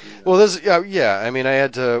too. Well, there's yeah. I mean, I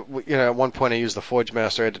had to. At one point, I used the Forge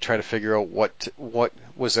Master. I had to try to figure out what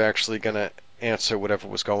was actually going to answer whatever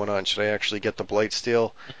was going on. Should I actually get the Blight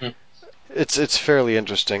Steel? Mm-hmm. It's fairly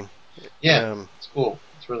interesting. Yeah, it's cool.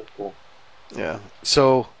 It's really cool. Yeah.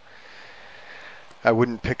 So I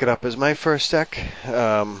wouldn't pick it up as my first deck,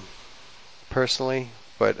 personally,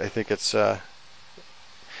 but I think it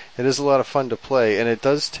is a lot of fun to play, and it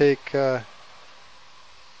does take.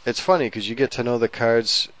 It's funny because you get to know the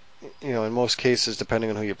cards. In most cases, depending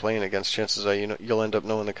on who you're playing against, chances are you'll end up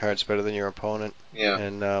knowing the cards better than your opponent. Yeah.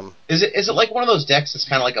 And is it like one of those decks that's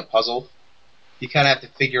kind of like a puzzle? You kind of have to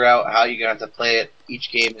figure out how you're gonna have to play it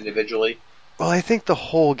each game individually. Well, I think the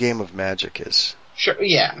whole game of Magic is. Sure.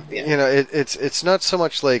 Yeah. It's not so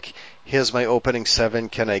much like here's my opening 7.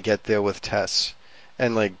 Can I get there with Tess?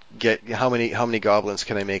 And like get how many goblins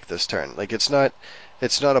can I make this turn? Like it's not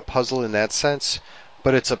a puzzle in that sense,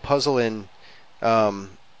 but it's a puzzle in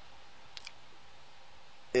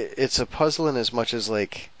it's a puzzle in as much as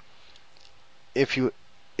like if you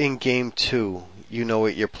in game 2 you know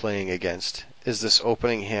what you're playing against. Is this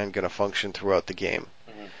opening hand going to function throughout the game?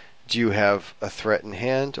 Mm-hmm. Do you have a threat in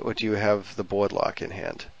hand or do you have the board lock in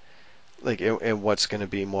hand? Like, and what's going to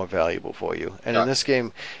be more valuable for you? And in this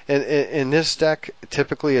game, in this deck,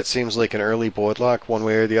 typically it seems like an early board lock, one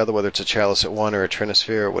way or the other, whether it's a Chalice at 1 or a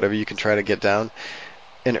Trinisphere or whatever you can try to get down.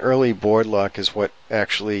 An early board lock is what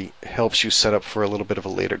actually helps you set up for a little bit of a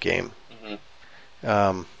later game.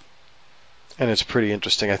 Mm-hmm. And it's pretty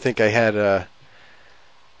interesting. I think I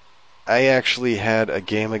actually had a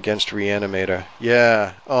game against Reanimator.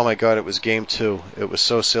 Yeah. Oh my God, it was game 2. It was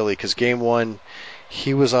so silly because game 1,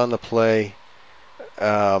 he was on the play.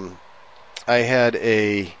 I had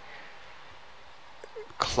a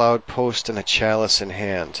Cloud Post and a Chalice in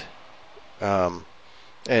hand,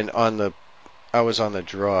 and I was on the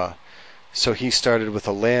draw. So he started with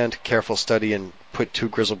a land, Careful Study, and put 2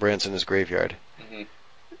 Grizzlebrands in his graveyard. Mm-hmm.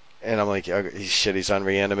 And I'm like, oh, shit, he's on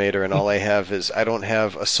Reanimator, and all I have is I don't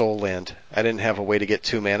have a Soul Land. I didn't have a way to get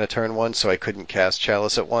 2 mana turn 1, so I couldn't cast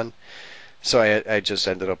Chalice at 1. So I just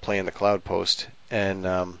ended up playing the Cloud Post,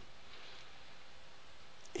 and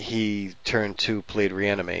he turn 2 played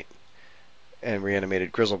Reanimate and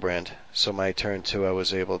reanimated Grizzlebrand. So my turn 2, I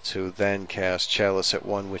was able to then cast Chalice at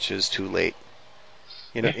 1, which is too late.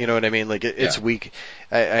 You know what I mean? Like it's weak.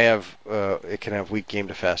 I have it can have weak game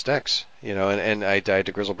to fast X. And I died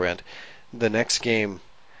to Grizzlebrand. The next game,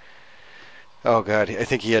 oh God, I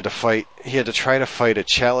think he had to fight. He had to try to fight a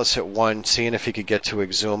Chalice at 1, seeing if he could get to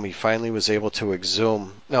Exhume. He finally was able to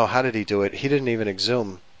Exhume. No, how did he do it? He didn't even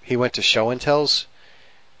Exhume. He went to Show and Tells.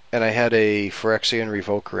 And I had a Phyrexian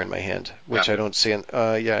Revoker in my hand, which I don't see.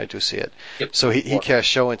 Yeah, I do see it. Yep. So he cast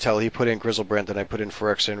Show and Tell. He put in Grizzlebrand, and I put in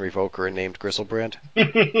Phyrexian Revoker and named Grizzlebrand.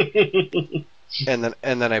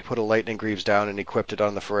 and then I put a Lightning Greaves down and equipped it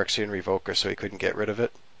on the Phyrexian Revoker, so he couldn't get rid of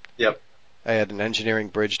it. Yep. I had an Engineering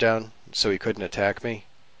Bridge down, so he couldn't attack me.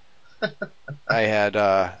 I had,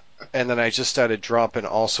 and then I just started dropping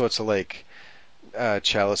all sorts of like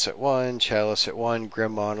Chalice at 1,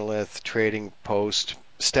 Grim Monolith, Trading Post,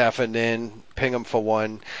 Staffing in, ping him for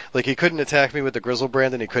 1. Like he couldn't attack me with the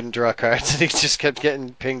Grizzlebrand and he couldn't draw cards and he just kept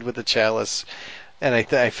getting pinged with the Chalice. And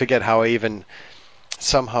I forget how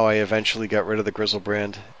somehow I eventually got rid of the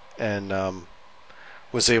Grizzlebrand and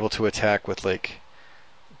was able to attack with like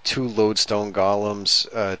 2 Lodestone Golems,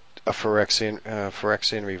 a Phyrexian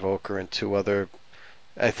Revoker, and 2 other.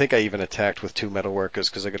 I think I even attacked with 2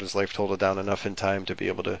 Metalworkers because I got his life total down enough in time to be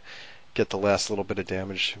able to get the last little bit of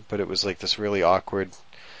damage. But it was like this really awkward.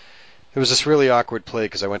 It was this really awkward play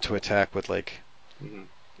because I went to attack with like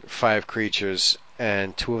 5 creatures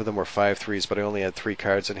and 2 of them were 5/3s, but I only had 3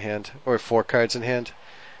 cards in hand or 4 cards in hand.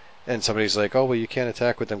 And somebody's like, "Oh well, you can't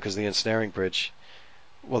attack with them because of the ensnaring bridge."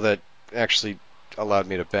 Well, that actually allowed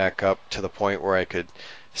me to back up to the point where I could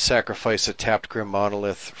sacrifice a tapped Grim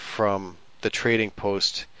Monolith from the trading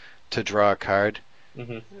post to draw a card.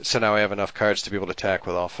 Mm-hmm. So now I have enough cards to be able to attack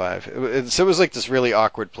with all 5. So it was like this really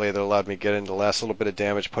awkward play that allowed me to get in the last little bit of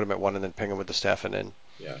damage, put him at 1, and then ping him with the staff and in.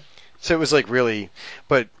 Yeah. So it was like really,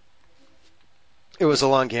 but it was a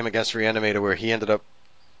long game against Reanimator where he ended up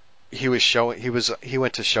he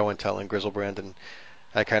went to Show and Tell in Grizzlebrand, and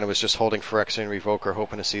I kind of was just holding Phyrexian Revoker,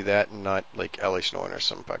 hoping to see that, and not like Elish Norn or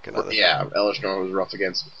some fucking other. Yeah, Elish Norn was rough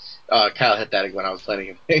against. Kyle hit that when I was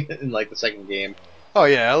playing in like the second game. Oh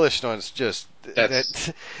yeah, Elish Norn's just that's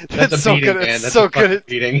a so beating, good. Man. That's so a good.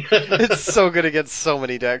 Beating. It's so good against so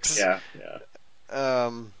many decks. Yeah.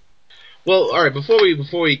 Well, all right. Before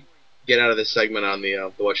we get out of this segment on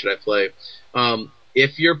the what should I play,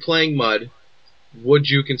 if you're playing Mud, would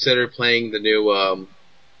you consider playing the new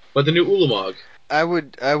Ulamog? I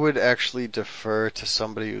would actually defer to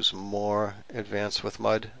somebody who's more advanced with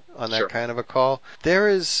Mud on that kind of a call.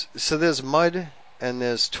 There's Mud and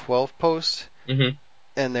there's 12 post,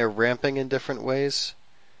 and they're ramping in different ways,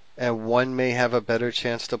 and one may have a better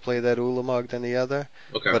chance to play that Ulamog than the other.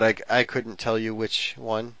 Okay. But I couldn't tell you which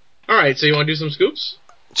one. All right, so you want to do some scoops?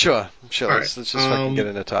 Sure. Let's just fucking get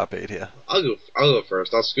into top 8 here. I'll go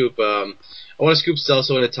first. I'll scoop. I want to scoop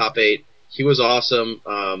Celso into top 8. He was awesome.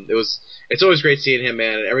 It's always great seeing him,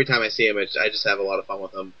 man. And every time I see him, I just have a lot of fun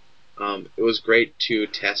with him. It was great to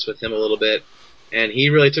test with him a little bit, and he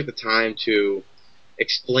really took the time to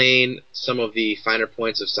explain some of the finer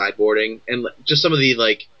points of sideboarding and just some of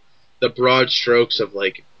the broad strokes of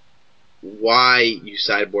why you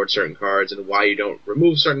sideboard certain cards and why you don't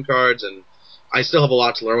remove certain cards. And I still have a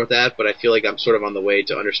lot to learn with that, but I feel like I'm sort of on the way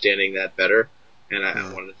to understanding that better, and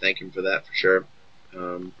I wanted to thank him for that for sure.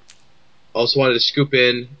 Also wanted to scoop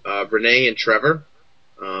in Renee and Trevor.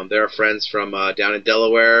 They're friends from down in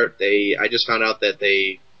Delaware. I just found out that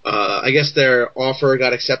I guess their offer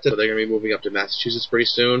got accepted. So they're going to be moving up to Massachusetts pretty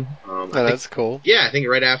soon. That's cool. Yeah, I think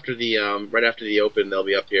right after the Open they'll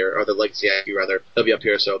be up here, or the Legacy IQ rather. They'll be up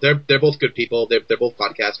here. So they're both good people. They're both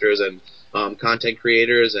podcasters and content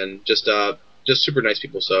creators and just super nice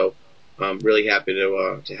people. So I'm really happy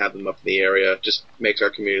to have them up in the area. Just makes our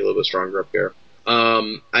community a little bit stronger up here.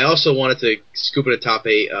 I also wanted to scoop in a top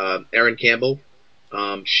 8. Erin Campbell.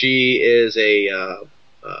 She is a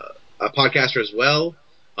podcaster as well.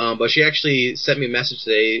 But she actually sent me a message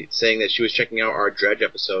today saying that she was checking out our Dredge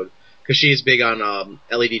episode because she's big on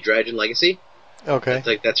LED Dredge and Legacy. Okay.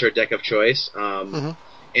 That's her deck of choice.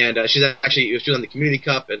 And she was on the Community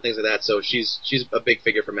Cup and things like that. So she's a big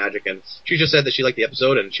figure for Magic, and she just said that she liked the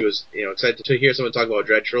episode and she was excited to hear someone talk about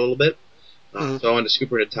Dredge for a little bit. So I wanted to scoop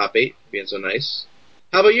her into top 8, being so nice.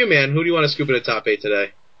 How about you, man? Who do you want to scoop into top 8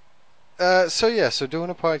 today? So doing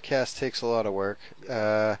a podcast takes a lot of work.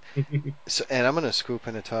 And I'm going to scoop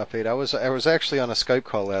in a top 8. I was actually on a Skype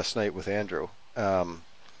call last night with Andrew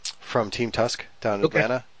from Team Tusk down in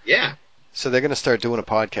Atlanta. Yeah. So they're going to start doing a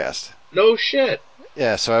podcast. No shit.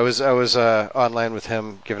 Yeah. So I was online with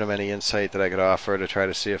him, giving him any insight that I could offer to try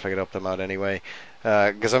to see if I could help them out anyway.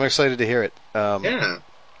 Because I'm excited to hear it. Yeah.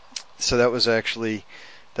 So that was actually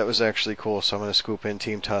cool. So I'm going to scoop in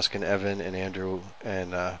Team Tusk and Evan and Andrew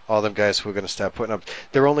and all them guys who are going to start putting up.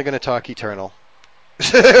 They're only going to talk Eternal,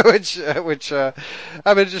 which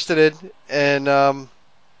I'm interested in. And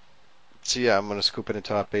so yeah, I'm going to scoop in a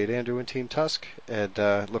top 8, Andrew and Team Tusk, and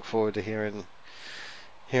look forward to hearing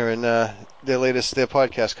their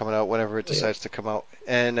podcast coming out whenever it decides to come out.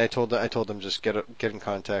 And I told them just get in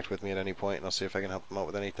contact with me at any point, and I'll see if I can help them out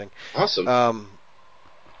with anything. Awesome.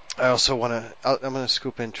 I also I'm going to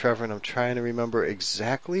scoop in Trevor, and I'm trying to remember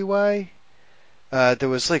exactly why. There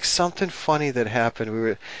was something funny that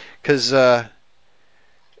happened. Because they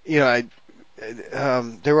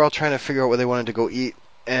were all trying to figure out where they wanted to go eat,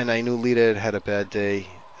 and I knew Lita had a bad day,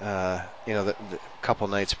 the couple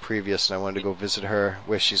nights previous, and I wanted to go visit her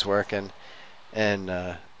where she's working,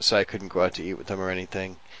 and so I couldn't go out to eat with them or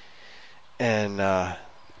anything. And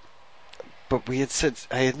but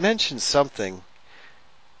I had mentioned something.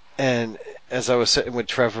 And as I was sitting with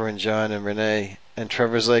Trevor and John and Renee, and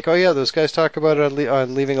Trevor's like, "Oh yeah, those guys talk about it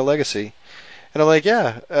on Leaving a Legacy," and I'm like,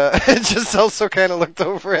 "Yeah." It just also kind of looked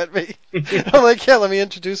over at me. I'm like, "Yeah, let me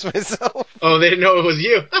introduce myself." Oh, they didn't know it was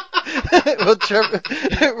you.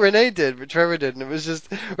 Well, Renee did, but Trevor didn't. It was just,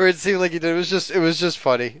 or it seemed like he did. It was just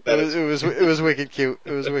funny. It was wicked cute.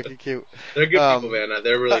 It was wicked cute. They're good people, man.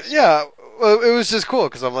 They're really yeah. Well, it was just cool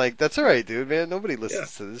because I'm like, "That's all right, dude, man. Nobody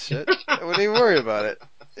listens to this shit. I wouldn't even worry about it."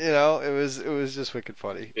 It was just wicked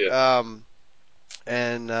funny. Yeah.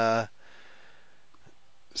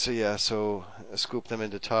 So I scooped them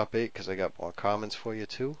into top 8 because I got more comments for you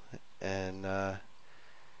too, and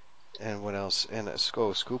what else? And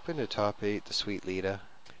scoop into top 8 the Sweet Lita.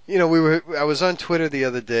 I was on Twitter the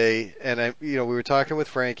other day, and we were talking with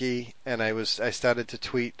Frankie, and I started to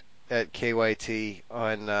tweet at KYT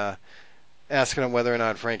on. Asking him whether or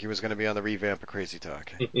not Frankie was going to be on the revamp of Crazy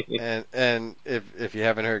Talk, and if you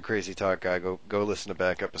haven't heard Crazy Talk, go listen to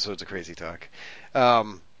back episodes of Crazy Talk,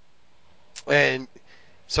 and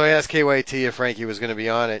So I asked KYT if Frankie was going to be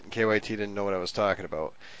on it, and KYT didn't know what I was talking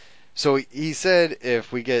about. So he said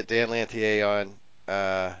if we get Dan Lantier on,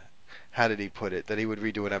 how did he put it? That he would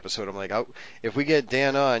redo an episode. I'm like, if we get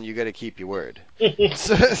Dan on, you got to keep your word.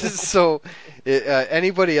 So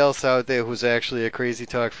anybody else out there who's actually a Crazy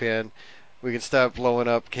Talk fan, we can stop blowing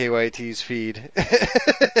up KYT's feed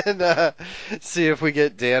and see if we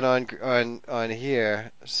get Dan on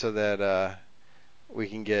here so that we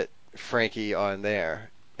can get Frankie on there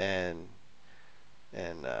and I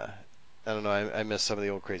don't know. I missed some of the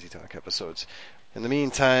old Crazy Talk episodes. In the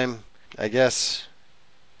meantime, I guess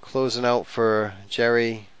closing out for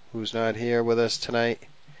Jerry, who's not here with us tonight,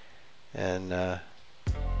 and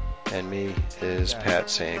me is Pat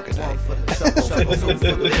saying goodnight.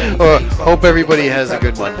 Hope everybody has a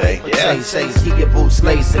good Monday. Yeah. Keep your boots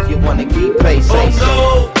laced if you want to keep pace.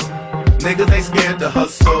 Oh no! Niggas ain't scared to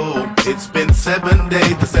hustle. It's been 7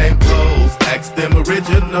 days, the same clothes. Ask them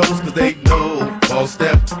originals, cause they know. Ball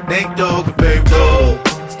step, Nate Dogg, and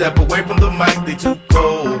Pharaoh. Step away from the mic, they too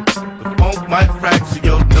cold. The funk might fracture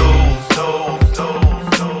your nose.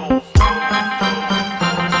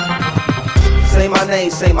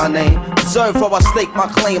 Say my name. Observe how I stake my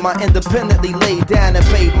claim. I independently laid down and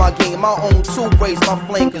paid my game. My own two raise my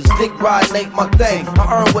flame, cause dick riding ain't my thing.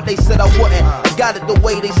 I earned what they said I wouldn't. I got it the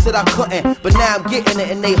way they said I couldn't. But now I'm getting it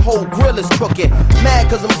and they whole grill is crooked. Mad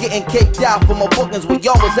cause I'm getting caked out for my bookings. When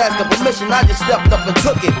y'all was asking permission, I just stepped up and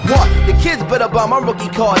took it. What? The kids better buy my rookie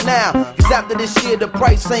card now. Cause after this year the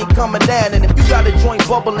price ain't coming down. And if you got a joint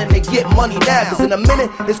bubbling, they get money now. Cause in a minute,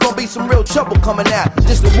 it's gonna be some real trouble coming out.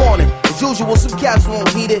 Just a warning. As usual, some cats won't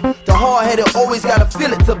heed it. The hard-headed always gotta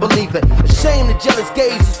feel it to believe it. A shame the jealous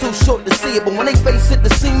gaze is too short to see it. But when they face it, the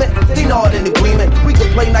cement, they nod in agreement. We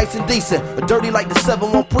can play nice and decent, but dirty like the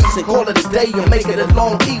 7-1 precinct. Call it a day and make it a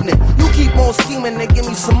long evening. You keep on scheming and give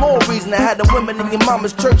me some more reason. I had the women in your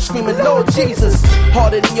mama's church screaming, Lord Jesus.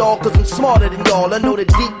 Harder than y'all, cause I'm smarter than y'all. I know that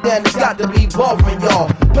deep down it's got to be bothering y'all.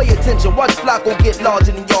 Pay attention, watch Flacco get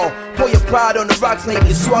larger than y'all. Pour your pride on the rocks, make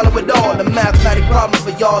you swallow it all. The mathematic problems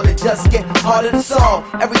for y'all that just get harder to solve.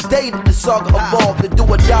 Every day that the saga evolved, to do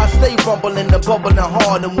or die, stay rumbling and bubbling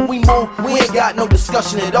hard. And when we move, we ain't got no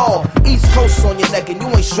discussion at all. East Coast on your neck and you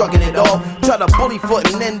ain't shrugging it off. Try to bully foot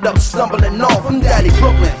and end up stumbling off. I'm Daddy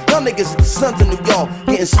Brooklyn, y'all niggas is the sons of New York.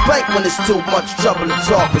 Getting spanked when it's too much trouble to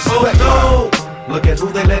talk. Respect oh no! Look at who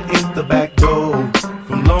they let in the back door.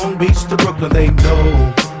 From Long Beach to Brooklyn, they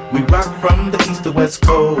know. We rock from the east to west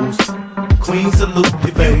coast. Queens salute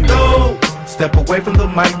your Pharaoh. Step away from the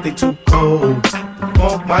mic, they too cold. The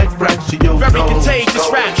funk might fracture your Very nose. contagious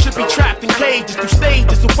rap should be trapped in cages through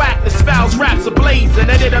stages of whackness, fouls, raps ablazing,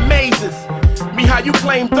 and it amazes me how you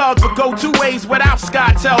claim thugs but go two ways without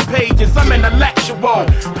SkyTel pages. I'm intellectual,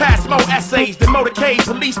 pass more essays than motorcade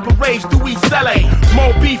police parades through East LA.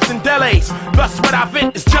 More beef than delays, thus what I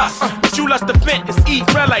vent is just what you lust to vent is eat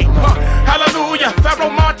relay. Hallelujah,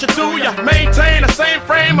 Pharaoh march through ya, maintain the same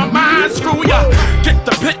frame of mind, screw ya. Get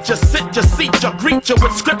the picture, sit ya, seat ya, greet ya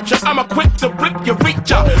with scripture. I'm equipped to rip ya, reach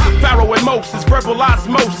ya. Pharaoh and Moses, verbal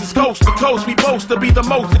osmosis, coast to coast. We boast to be the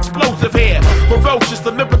most explosive here. Ferocious,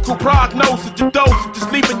 the lyrical prognosis, your dose,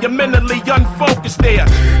 just leaving you mentally unfocused there.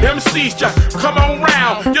 MCs just come on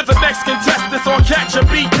round. You're the next contestant, or catch a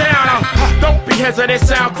beat down. Don't be hesitant,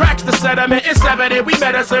 sound cracks the sediment. It's evident we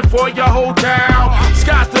medicine for your whole town.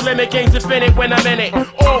 Sky's the limit, game's infinite when I'm in it.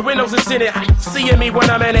 All windows is in it, seeing me when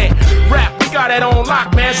I'm in it. Rap, we got it on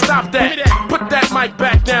lock, man, stop that. Put that mic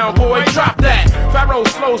back down, boy, drop that. Pharaoh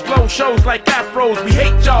slows, blow shows like afros. We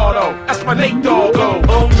hate y'all though, that's my Nate Dogg go.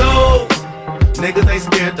 Oh no! Niggas ain't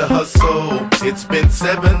scared to hustle. It's been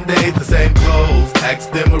 7 days, the same clothes.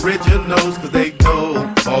 Ask them originals, cause they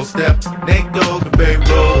know. Ball step, Nate Dogg, and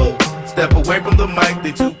Pharaoh. Step away from the mic,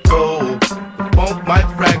 they too cold. The funk might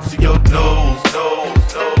fracture your nose.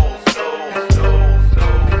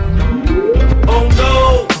 Oh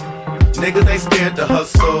no! Niggas ain't scared to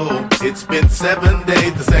hustle. It's been 7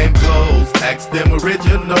 days, the same clothes. Ask them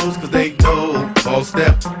originals, cause they know. Ball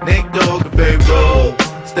step, Nate Dogg, and Pharaoh.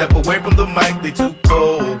 Step away from the mic, they too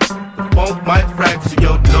cold. The funk might fracture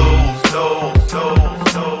your nose.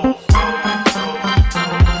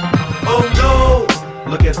 Oh no!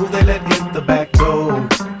 Look at who they let in the back door.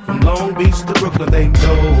 From Long Beach to Brooklyn, they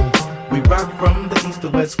know. We rock from the east to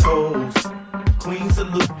west coast. Queens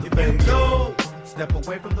salute your Pharaoh. Step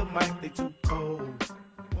away from the mic, they too cold.